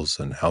 walls,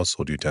 and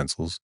household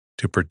utensils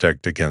to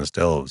protect against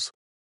elves.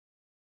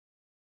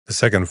 The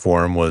second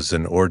form was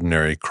an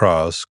ordinary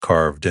cross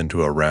carved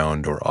into a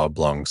round or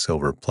oblong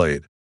silver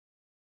plate.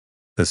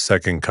 This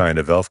second kind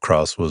of elf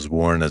cross was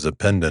worn as a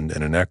pendant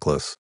in a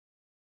necklace,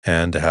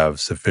 and to have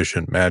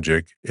sufficient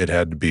magic, it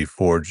had to be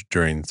forged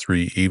during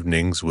 3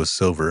 evenings with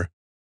silver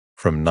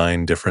from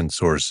 9 different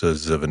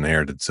sources of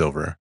inherited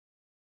silver.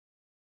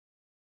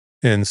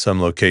 In some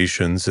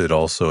locations, it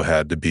also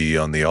had to be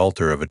on the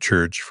altar of a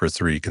church for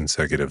 3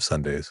 consecutive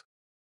Sundays.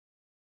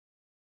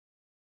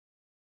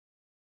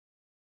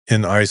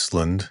 In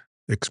Iceland,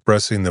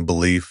 expressing the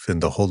belief in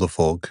the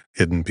Huldufolk,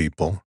 hidden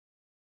people,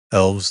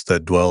 elves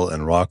that dwell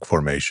in rock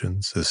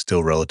formations, is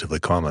still relatively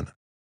common.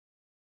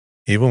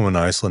 Even when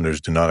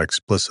Icelanders do not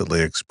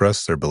explicitly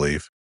express their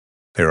belief,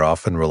 they are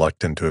often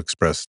reluctant to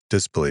express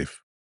disbelief.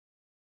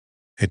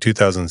 A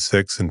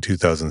 2006 and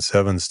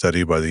 2007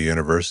 study by the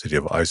University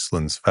of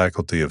Iceland's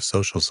Faculty of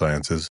Social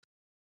Sciences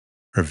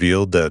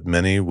revealed that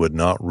many would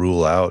not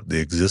rule out the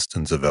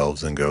existence of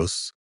elves and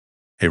ghosts,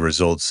 a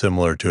result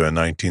similar to a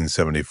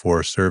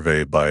 1974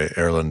 survey by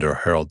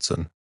Erlendur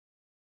Haraldsson.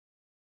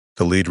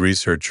 The lead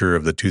researcher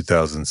of the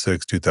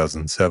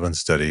 2006-2007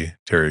 study,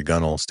 Terry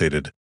Gunnell,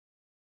 stated,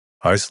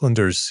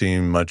 "Icelanders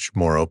seem much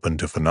more open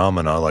to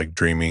phenomena like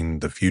dreaming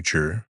the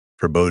future,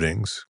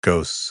 forebodings,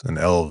 ghosts, and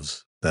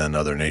elves than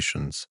other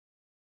nations."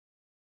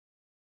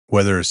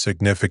 Whether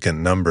significant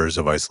numbers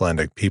of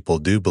Icelandic people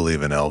do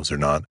believe in elves or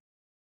not,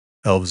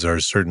 elves are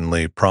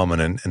certainly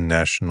prominent in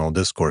national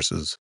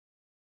discourses.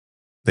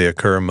 They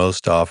occur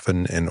most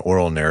often in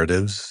oral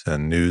narratives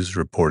and news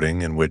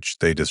reporting in which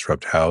they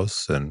disrupt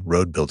house and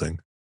road building.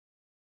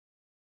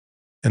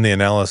 In the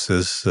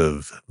analysis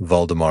of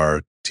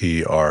Valdemar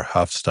T. R.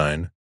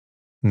 Hafstein,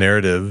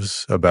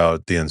 narratives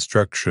about the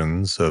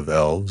instructions of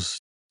elves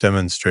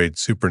demonstrate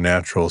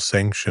supernatural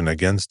sanction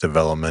against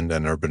development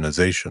and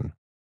urbanization.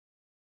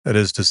 That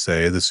is to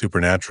say, the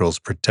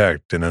supernaturals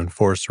protect and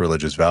enforce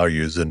religious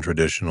values in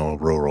traditional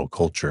rural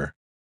culture.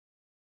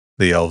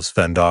 The elves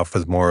fend off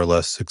with more or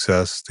less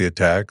success the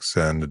attacks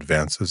and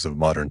advances of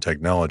modern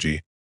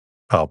technology,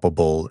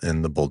 palpable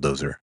in the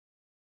bulldozer.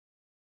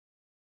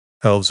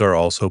 Elves are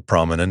also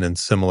prominent in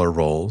similar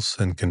roles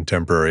in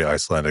contemporary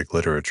Icelandic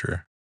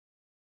literature.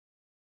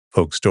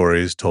 Folk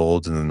stories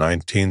told in the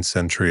 19th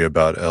century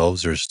about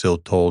elves are still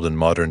told in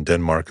modern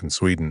Denmark and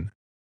Sweden.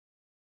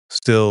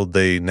 Still,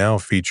 they now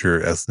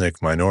feature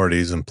ethnic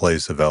minorities in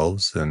place of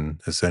elves in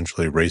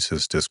essentially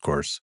racist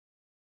discourse.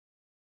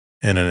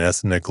 In an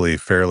ethnically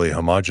fairly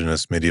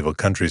homogeneous medieval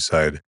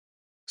countryside,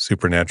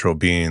 supernatural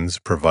beings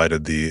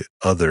provided the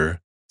other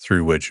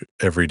through which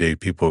everyday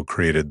people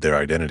created their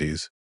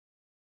identities.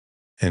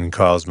 In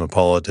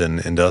cosmopolitan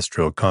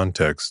industrial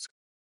context,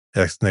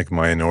 ethnic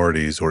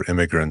minorities or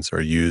immigrants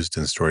are used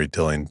in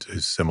storytelling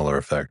to similar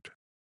effect.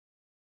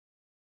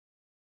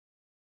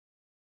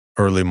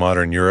 Early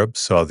modern Europe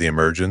saw the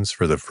emergence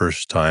for the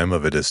first time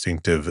of a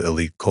distinctive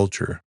elite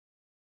culture.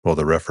 While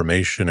the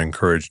Reformation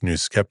encouraged new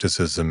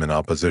skepticism in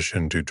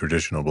opposition to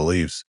traditional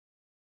beliefs,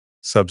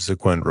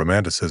 subsequent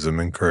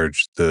Romanticism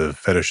encouraged the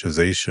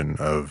fetishization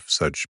of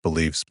such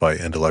beliefs by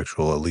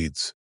intellectual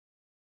elites.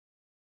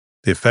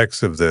 The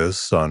effects of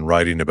this on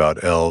writing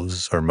about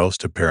elves are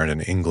most apparent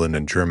in England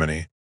and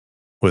Germany,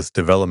 with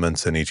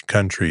developments in each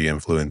country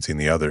influencing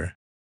the other.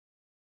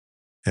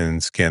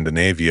 In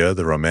Scandinavia,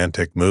 the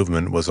Romantic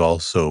movement was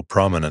also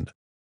prominent,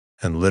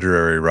 and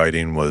literary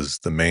writing was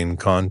the main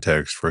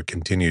context for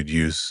continued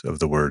use of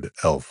the word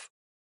elf.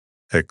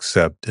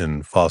 except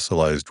in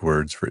fossilized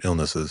words for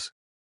illnesses.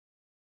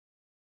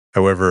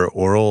 However,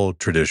 oral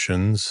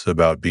traditions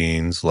about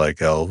beings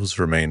like elves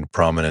remained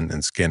prominent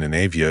in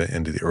Scandinavia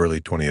into the early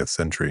 20th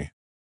century.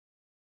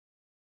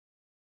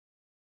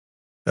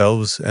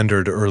 Elves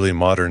entered early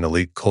modern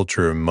elite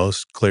culture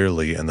most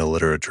clearly in the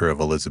literature of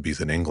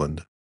Elizabethan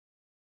England.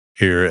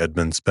 Here,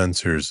 Edmund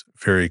Spenser's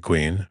Faerie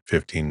Queene,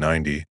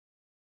 1590,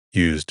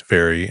 used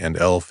fairy and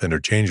elf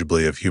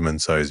interchangeably of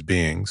human-sized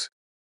beings,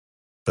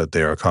 but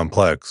they are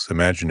complex,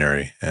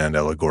 imaginary, and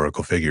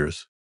allegorical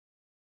figures.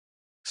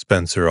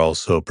 Spenser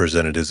also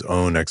presented his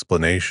own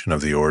explanation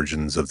of the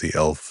origins of the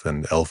elf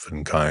and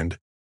elfin kind,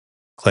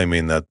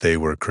 claiming that they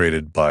were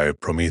created by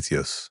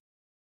Prometheus.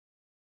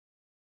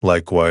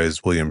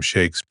 Likewise, William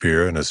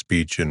Shakespeare, in a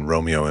speech in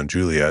Romeo and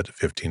Juliet,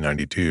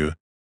 1592,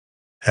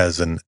 has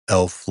an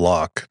elf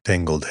lock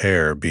tangled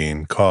hair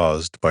being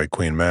caused by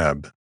Queen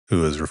Mab,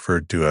 who is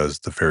referred to as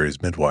the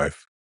fairy's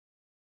midwife.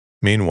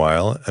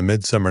 Meanwhile, A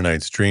Midsummer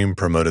Night's Dream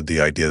promoted the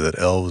idea that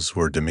elves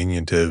were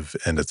diminutive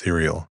and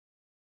ethereal.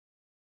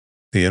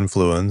 The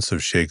influence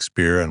of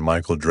Shakespeare and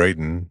Michael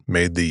Drayton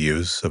made the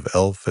use of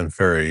elf and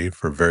fairy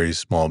for very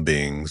small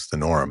beings the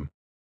norm,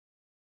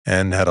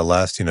 and had a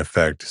lasting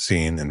effect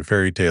seen in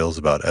fairy tales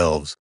about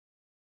elves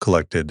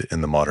collected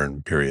in the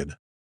modern period.